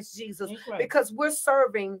Christ Jesus because we're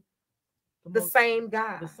serving the same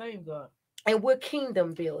God. The same God. And we're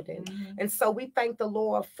kingdom building. And so we thank the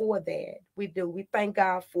Lord for that. We do. We thank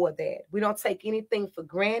God for that. We don't take anything for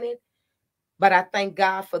granted. But I thank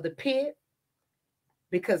God for the pit,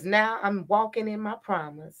 because now I'm walking in my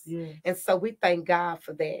promise. And so we thank God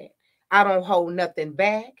for that. I don't hold nothing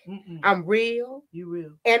back. I'm real. You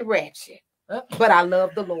real. And ratchet. But I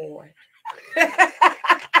love the Lord.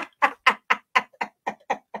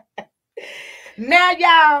 Now,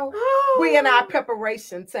 y'all, we in our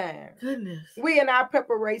preparation time. Goodness. We in our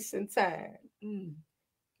preparation time.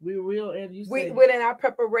 We're real, and you say we're in our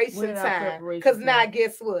preparation time. Because now,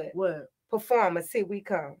 guess what? What? Performance, here we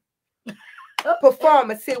come.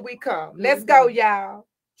 Performance, here we come. Let's go, y'all.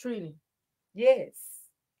 Trennie. Yes.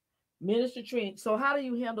 Minister Trennie. So how do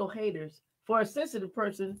you handle haters? For a sensitive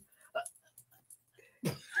person.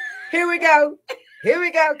 Here we go. Here we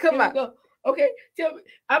go. Come on. Go. Okay, tell me.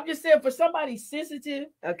 I'm just saying, for somebody sensitive,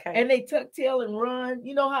 and they tuck tail and run.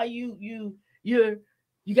 You know how you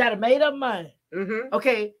got a made up mind.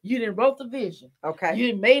 Okay, you didn't wrote the vision. Okay, you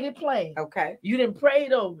didn't made it plain. Okay, you didn't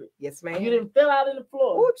prayed over it. Yes, ma'am. You didn't fell out in the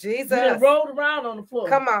floor. Oh, Jesus! You didn't rolled around on the floor.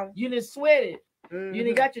 Come on. You didn't sweat it. You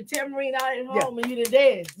didn't got your tambourine out at home and you didn't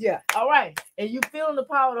dance. All right, and you feeling the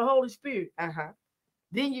power of the Holy Spirit.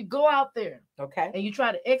 Then you go out there. Okay, and you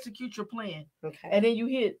try to execute your plan. Okay, and then you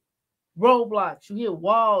hit roadblocks, you hit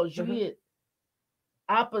walls, you hit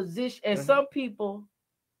opposition. And some people,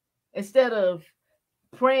 instead of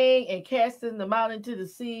praying and casting them out into the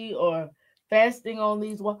sea or fasting on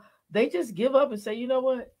these walls, they just give up and say, you know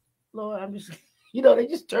what, Lord, I'm just, they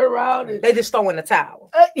just turn around and they just throw in the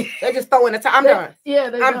towel. They just throw in the towel. I'm done.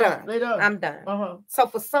 I'm done. They done. I'm done. So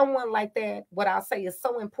for someone like that, what I'll say is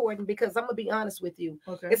so important, because I'm gonna be honest with you.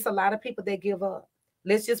 It's a lot of people that give up.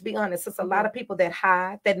 Let's just be honest. It's a lot of people that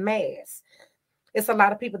hide, that mask. It's a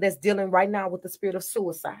lot of people that's dealing right now with the spirit of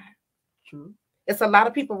suicide. True. It's a lot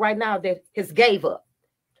of people right now that has gave up.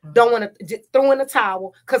 Don't want to throw in the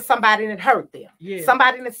towel because somebody didn't hurt them.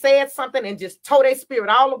 Somebody didn't said something and just tore their spirit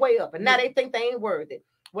all the way up. And now they think they ain't worthy.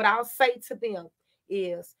 What I'll say to them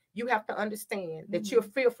is, you have to understand that you're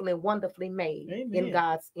fearfully and wonderfully made in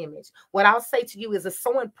God's image. What I'll say to you is, it's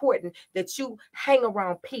so important that you hang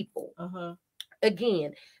around people.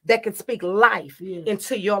 Again, that can speak life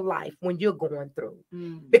into your life when you're going through.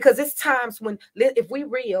 Because it's times when, if we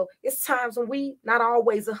real, it's times when we not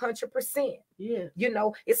always 100%.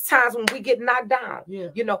 It's times when we get knocked down.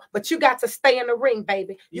 But you got to stay in the ring,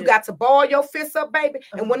 baby. You got to ball your fists up, baby.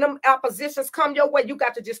 And when them oppositions come your way, you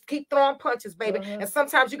got to just keep throwing punches, baby. And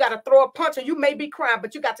sometimes you got to throw a punch and you may be crying,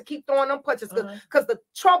 but you got to keep throwing them punches because the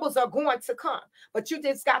troubles are going to come. But you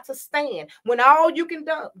just got to stand. When all you can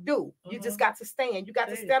do, you just got to stand. You got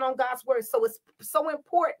to stand on God's word. So it's so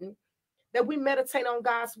important that we meditate on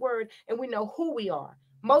God's word and we know who we are.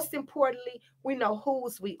 Most importantly, we know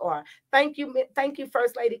whose we are. Thank you,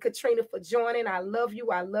 First Lady Katrina, for joining. I love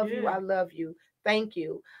you. I love you. I love you. Thank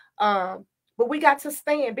you. But we got to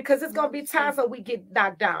stand, because it's gonna be times when we get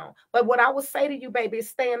knocked down. But what I would say to you, baby, is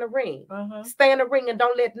stay in the ring. Stay in the ring and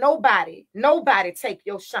don't let nobody take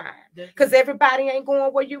your shine. Because everybody ain't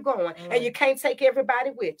going where you're going, and you can't take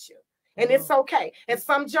everybody with you. And it's okay. And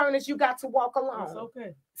some journeys you got to walk alone. It's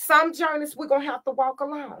okay. Some journeys we're going to have to walk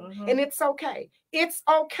alone. And it's okay. It's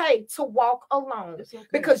okay to walk alone.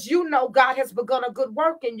 Because God has begun a good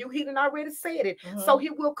work in you. He done already said it. So he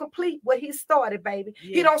will complete what he started, baby.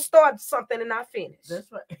 He don't start something and not finish.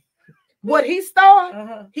 That's right. What he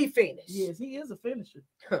started, he finished. Yes, he is a finisher.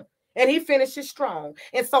 And he finishes strong.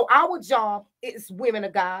 And so our job is women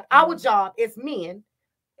of God. Our job is men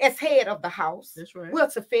as head of the house. That's right. We're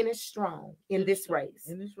to finish strong in this race.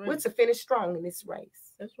 We're to finish strong in this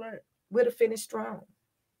race. That's right. We're to finish strong.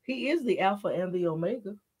 He is the Alpha and the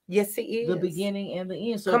Omega. Yes, he is. The beginning and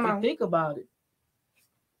the end. So if you think about it,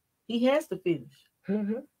 he has to finish.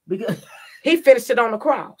 Because he finished it on the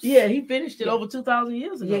cross. Yeah, he finished it over 2,000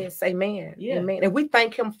 years ago. Yes, amen. Yeah. Amen. And we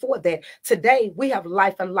thank him for that. Today, we have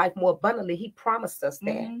life and life more abundantly. He promised us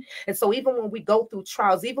that. And so even when we go through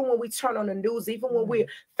trials, even when we turn on the news, even when we're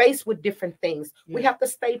faced with different things, we have to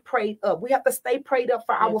stay prayed up. We have to stay prayed up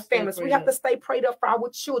for our families. We have to stay prayed up for our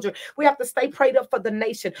children. We have to stay prayed up for the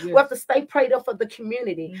nation. We have to stay prayed up for the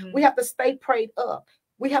community. We have to stay prayed up.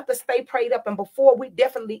 We have to stay prayed up, and before we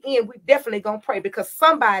definitely end, we definitely gonna pray, because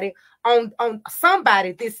somebody on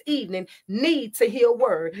somebody this evening needs to hear a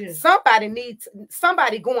word.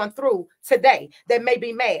 Somebody going through today that may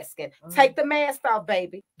be masking. Take the mask off,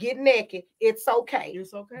 baby. Get naked. It's okay.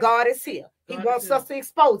 It's okay. God is here. He wants us to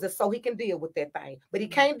expose it so he can deal with that thing. But he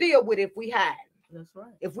can't deal with it if we hide. That's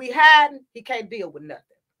right. If we hide, he can't deal with nothing.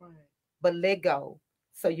 Right. But let go,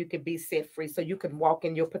 so you can be set free, so you can walk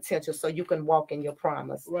in your potential, so you can walk in your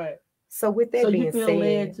promise. Right. So with that being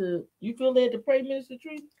said, you feel led to pray, Minister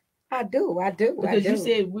Trennie? I do. Because you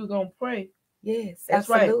said we're gonna pray. Yes, that's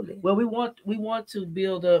absolutely. Right. Well, we want to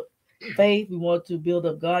build up faith. We want to build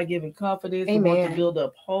up God-given confidence. Amen. We want to build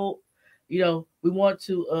up hope. You know, we want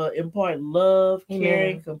to impart love,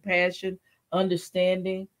 caring, compassion,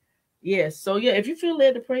 understanding. Yes. So yeah, if you feel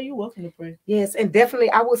led to pray, you're welcome to pray. Yes, and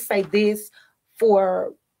definitely I will say this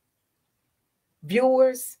for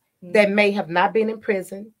viewers that may have not been in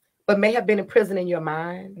prison, but may have been in prison in your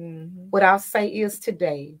mind. What I'll say is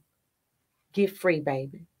today, get free,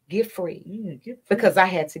 baby. Get free. Get free. Because I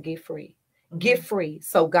had to get free. Get free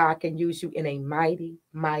so God can use you in a mighty,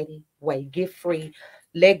 mighty way. Get free.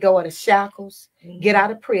 Let go of the shackles. Get out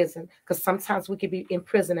of prison, because sometimes we can be in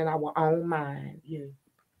prison in our own mind.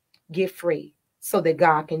 Get free so that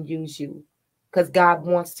God can use you, because God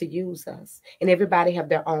wants to use us. And everybody have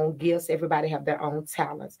their own gifts. Everybody have their own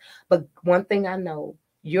talents. But one thing I know,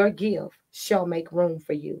 your gift shall make room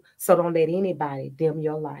for you. So don't let anybody dim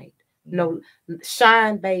your light. No,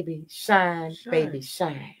 shine, baby, shine, baby,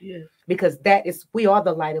 shine. Because we are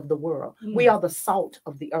the light of the world. We are the salt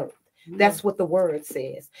of the earth. That's what the word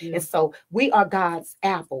says. And so we are God's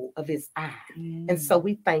apple of his eye. And so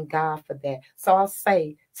we thank God for that. So I'll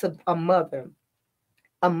say to a mother,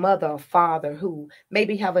 a father who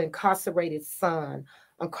maybe have an incarcerated son,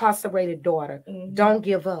 incarcerated daughter, don't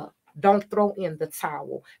give up. Don't throw in the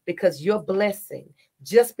towel, because your blessing,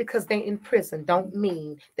 just because they're in prison, don't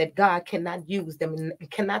mean that God cannot use them and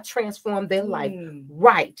cannot transform their life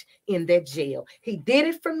right in that jail. He did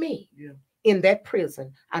it for me. In that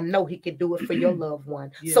prison. I know he can do it for your loved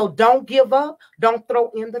one. So don't give up. Don't throw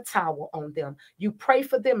in the towel on them. You pray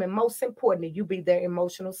for them, and most importantly, you be their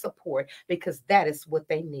emotional support, because that is what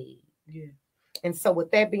they need. And so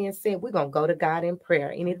with that being said, we're going to go to God in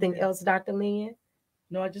prayer. Anything else, Dr. Lynn?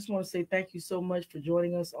 No, I just want to say thank you so much for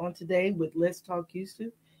joining us on today with Let's Talk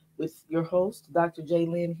Houston with your host, Dr. J.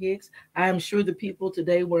 Lynn Hicks. I am sure the people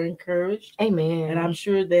today were encouraged. Amen. And I'm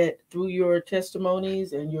sure that through your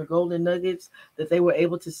testimonies and your golden nuggets, that they were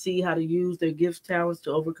able to see how to use their gifts, talents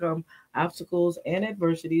to overcome obstacles and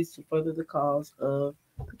adversities to further the cause of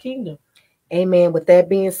the kingdom. Amen. With that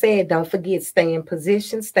being said, don't forget, stay in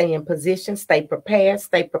position, stay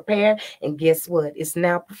prepared, and guess what? It's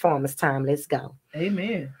now performance time. Let's go.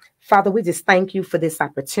 Amen. Father, we just thank you for this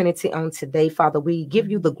opportunity on today. Father, we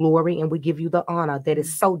give you the glory and we give you the honor that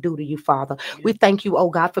is so due to you, Father. We thank you,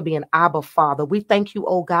 oh God, for being Abba, Father. We thank you,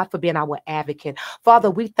 oh God, for being our advocate.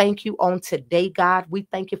 Father, we thank you on today, God. We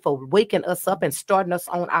thank you for waking us up and starting us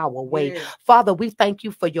on our way. Father, we thank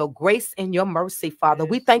you for your grace and your mercy, Father.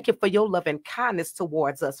 We thank you for your love and kindness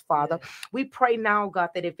towards us, Father. We pray now,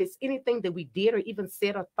 God, that if it's anything that we did or even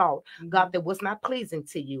said or thought, God, that was not pleasing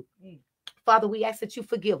to you, Father, we ask that you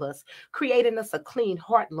forgive us, creating us a clean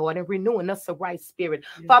heart, Lord, and renewing us a right spirit.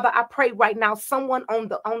 Father, I pray right now, someone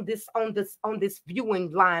on this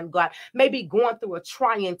viewing line, God, may be going through a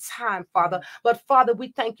trying time, Father. But Father, we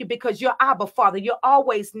thank you because you're Abba, Father. You're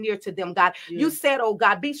always near to them, God. You said, oh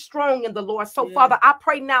God, be strong in the Lord. So Father, I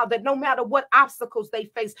pray now that no matter what obstacles they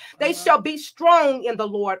face, they shall be strong in the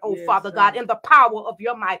Lord, oh Father God, in the power of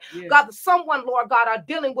your might. God, someone, Lord God, are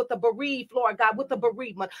dealing with the bereaved, Lord God, with the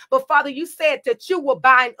bereavement. But Father, you said that you will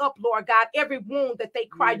bind up, Lord God, every wound that they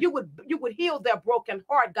cry. You would heal their broken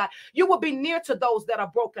heart, God. You will be near to those that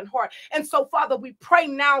are broken heart. And so, Father, we pray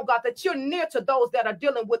now, God, that you're near to those that are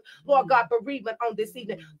dealing with, Lord God, bereavement on this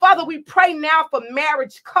evening. Father, we pray now for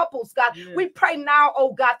marriage couples, God. We pray now,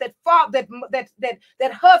 oh God, that father,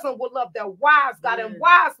 that husband will love their wives, God, and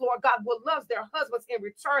wives, Lord God, will love their husbands in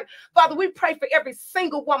return. Father, we pray for every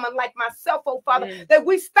single woman like myself, oh Father, that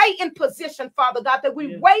we stay in position, Father God, that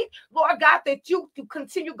we wait, Lord God, that you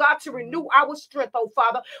continue, God, to renew our strength, oh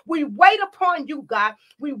Father. We wait upon you, God.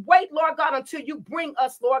 We wait, Lord God, until you bring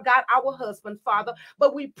us, Lord God, our husband, Father.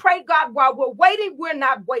 But we pray, God, while we're waiting, we're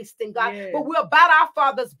not wasting, God, but we're about our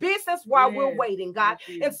Father's business while we're waiting, God.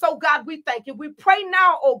 And so, God, we thank you. We pray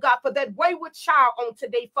now, oh God, for that wayward child on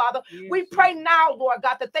today, Father. We pray now, Lord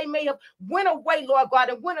God, that they may have went away, Lord God,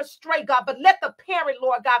 and went astray, God, but let the parent,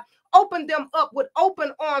 Lord God, open them up with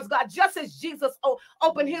open arms, God, just as Jesus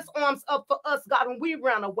opened his arms up for us, God, when we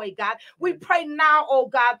ran away, God. We pray now, oh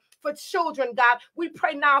God, for children, God. We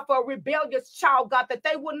pray now for a rebellious child, God, that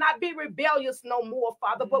they will not be rebellious no more,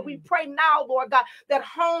 Father. But we pray now, Lord God, that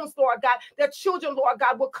homes, Lord God, that children, Lord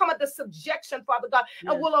God, will come into subjection, Father God,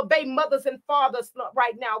 and will obey mothers and fathers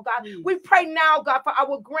right now, God. We pray now, God, for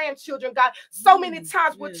our grandchildren, God. So many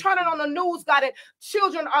times we're turning on the news, God, and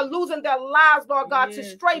children are losing their lives, Lord God, to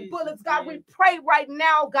stray bullets, God. We pray right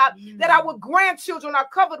now, God, that our grandchildren are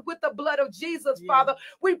covered with the blood of Jesus, Father.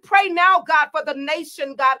 We pray now, God, for the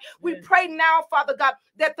nation, God. We pray now, Father God,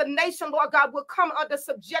 that the nation, Lord God, will come under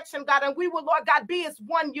subjection, God, and we will, Lord God, be as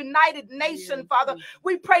one united nation, Father.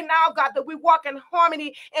 We pray now, God, that we walk in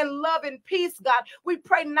harmony and love and peace, God. We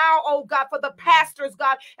pray now, oh God, for the pastors,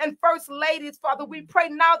 God, and first ladies, Father. We pray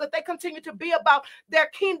now that they continue to be about their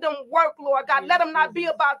kingdom work, Lord God. Let them not be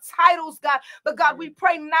about titles, God, but God, we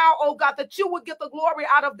pray now, oh God, that you will get the glory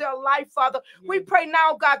out of their life, Father. We pray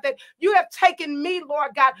now, God, that you have taken me,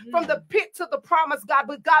 Lord God, from the pit to the promise, God.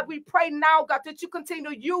 But God, we pray now, God, that you continue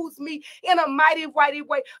to use me in a mighty way.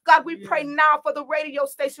 God, we pray now for the radio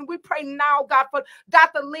station. We pray now, God, for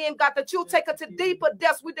Dr. Lynn, God, that you'll take her to deeper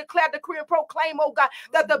depths. We declare, decree, and proclaim, oh God,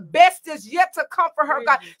 that the best is yet to come for her,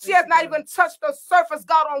 God. She has not even touched the surface,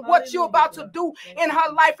 God, on what you're about to do in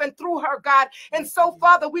her life and through her, God. And so,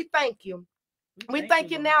 Father, we thank you. We thank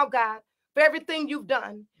you now, God, for everything you've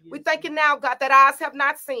done. We thank you now, God, that eyes have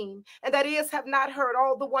not seen and that ears have not heard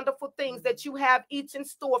all the wonderful things that you have each in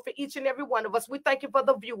store for each and every one of us. We thank you for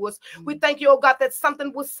the viewers. We thank you, oh God, that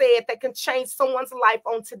something was said that can change someone's life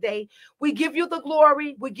on today. We give you the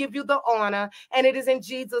glory. We give you the honor. And it is in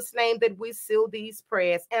Jesus' name that we seal these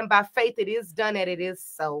prayers. And by faith, it is done and it is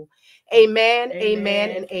so. Amen, amen,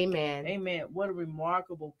 and amen. Amen. What a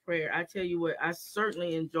remarkable prayer. I tell you what, I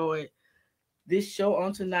certainly enjoyed this show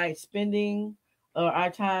on tonight, spending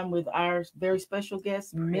our time with our very special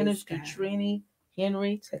guest, Minister Trennie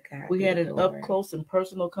Henry. We had an up close and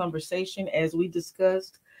personal conversation as we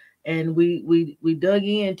discussed, and we dug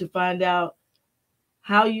in to find out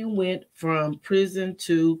how you went from prison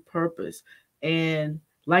to purpose. And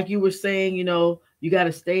like you were saying, you know, you got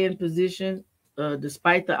to stay in position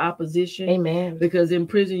despite the opposition. Amen. Because in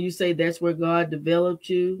prison, you say that's where God developed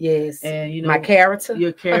you. Yes. And, you know, my character.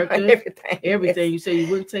 Your character. Everything. Yes. You say you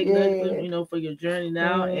wouldn't take nothing, you know, for your journey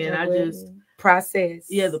now. And I just... process.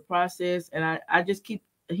 Yeah, the process. And I just keep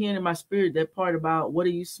hearing in my spirit that part about what are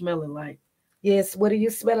you smelling like? Yes, what are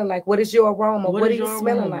you smelling like? What is your aroma? What are you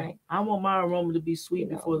smelling like? I want my aroma to be sweet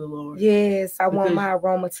before the Lord. Yes, I want my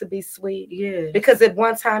aroma to be sweet. Yeah. Because at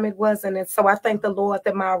one time it wasn't. And so I thank the Lord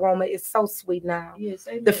that my aroma is so sweet now. Yes,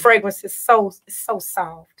 amen. The fragrance is so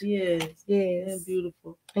soft. Yes. Yes. And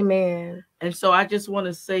beautiful. Amen. And so I just want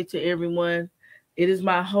to say to everyone, it is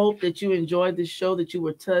my hope that you enjoyed this show, that you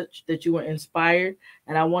were touched, that you were inspired.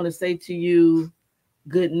 And I want to say to you,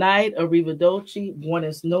 good night, arrivederci,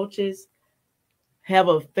 buenas noches. Have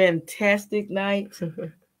a fantastic night.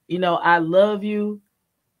 You know, I love you.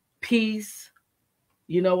 Peace.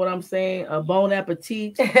 You know what I'm saying? Bon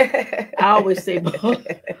appetit. I always say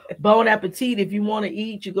bon appetit. If you want to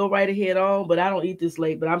eat, you go right ahead on. But I don't eat this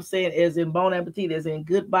late. But I'm saying as in bon appetit, as in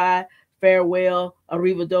goodbye, farewell,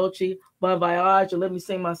 arrivederci, bon voyage. Or let me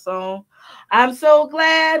sing my song. I'm so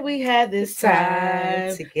glad we had this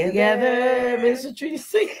time together. Minister Trennie,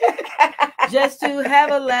 sing. Just to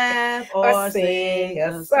have a laugh or sing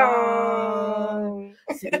a song.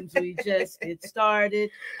 Seems we just get started,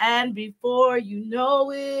 and before you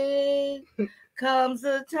know it, comes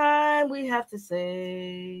the time we have to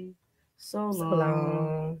say so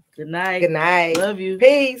long. Good night. Good night. Love you.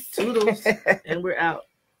 Peace. Toodles. And we're out.